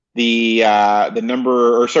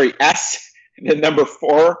 S, the number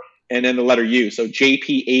 4, and then the letter U. So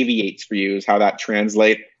JP Aviates for you is how that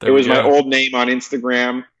translates. It was my old name on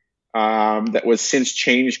Instagram that was since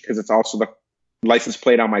changed because it's also the license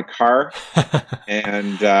plate on my car.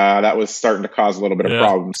 And that was starting to cause a little bit of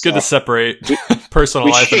problems. It's good to separate personal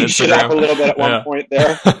life and Instagram. We changed it up a little bit at one point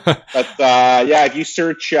there. But if you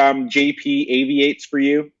search JP Aviates for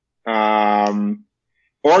you,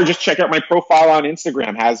 or just check out my profile on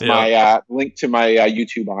Instagram. Has my link to my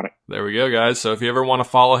YouTube on it. There we go, guys. So if you ever want to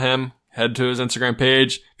follow him, head to his Instagram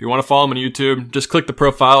page. If you want to follow him on YouTube, just click the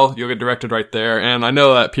profile. You'll get directed right there. And I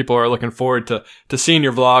know that people are looking forward to seeing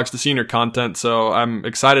your vlogs, to seeing your content. So I'm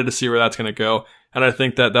excited to see where that's going to go. And I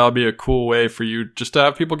think that that'll be a cool way for you just to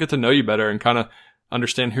have people get to know you better and kind of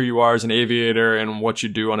understand who you are as an aviator and what you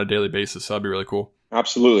do on a daily basis. So that'd be really cool.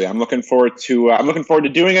 Absolutely. I'm looking forward to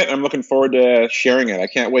doing it. I'm looking forward to sharing it. I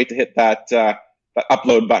can't wait to hit that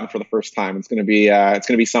upload button for the first time. It's going to be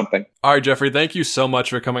something. All right, Jeffrey, thank you so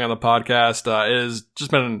much for coming on the podcast. It has just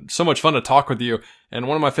been so much fun to talk with you. And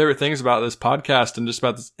one of my favorite things about this podcast and just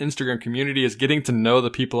about this Instagram community is getting to know the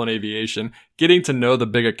people in aviation, getting to know the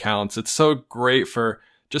big accounts. It's so great for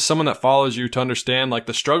just someone that follows you to understand like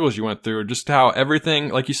the struggles you went through, just how everything,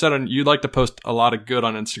 like you said, you like to post a lot of good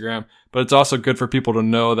on Instagram, but it's also good for people to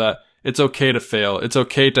know that it's okay to fail. It's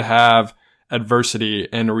okay to have adversity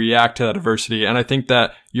and react to that adversity. And I think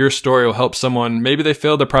that your story will help someone. Maybe they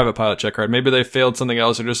failed their private pilot check ride. Maybe they failed something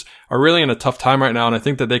else or just are really in a tough time right now. And I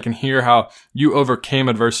think that they can hear how you overcame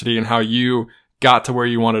adversity and how you got to where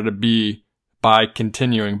you wanted to be by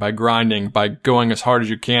continuing, by grinding, by going as hard as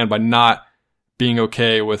you can, by not being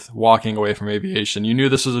okay with walking away from aviation. You knew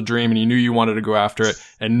this was a dream and you knew you wanted to go after it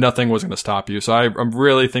and nothing was going to stop you. So I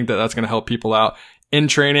really think that that's going to help people out in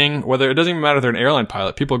training, whether it doesn't even matter if they're an airline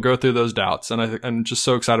pilot. People go through those doubts. And I'm just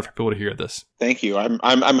so excited for people to hear this. Thank you.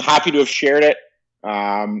 I'm happy to have shared it.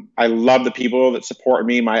 I love the people that support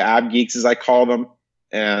me, my ab geeks as I call them.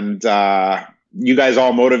 And, you guys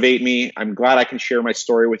all motivate me. I'm glad I can share my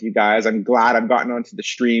story with you guys. I'm glad I've gotten onto the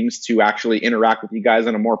streams to actually interact with you guys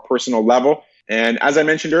on a more personal level. And as I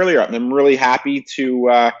mentioned earlier, I'm really happy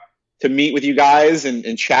to meet with you guys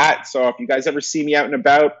and chat. So if you guys ever see me out and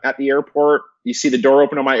about at the airport, you see the door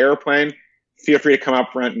open on my airplane, feel free to come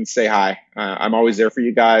up front and say hi. I'm always there for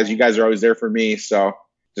you guys. You guys are always there for me. So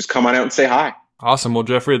just come on out and say hi. Awesome. Well,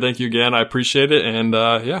 Jeffrey, thank you again. I appreciate it. And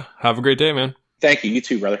have a great day, man. Thank you. You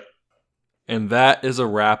too, brother. And that is a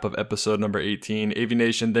wrap of episode number 18.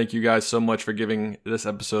 Aviation, thank you guys so much for giving this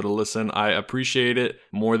episode a listen. I appreciate it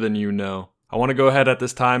more than you know. I want to go ahead at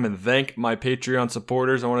this time and thank my Patreon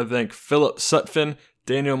supporters. I want to thank Philip Sutphin,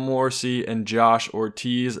 Daniel Morrissey, and Josh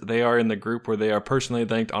Ortiz. They are in the group where they are personally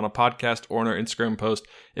thanked on a podcast or on our Instagram post.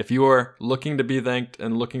 If you are looking to be thanked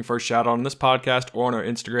and looking for a shout out on this podcast or on our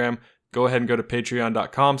Instagram, go ahead and go to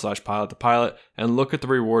patreon.com/pilot-to-pilot and look at the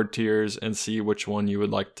reward tiers and see which one you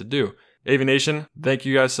would like to do. Aviation, thank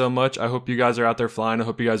you guys so much. I hope you guys are out there flying. I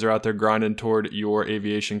hope you guys are out there grinding toward your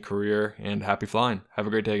aviation career, and happy flying. Have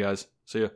a great day, guys. See ya.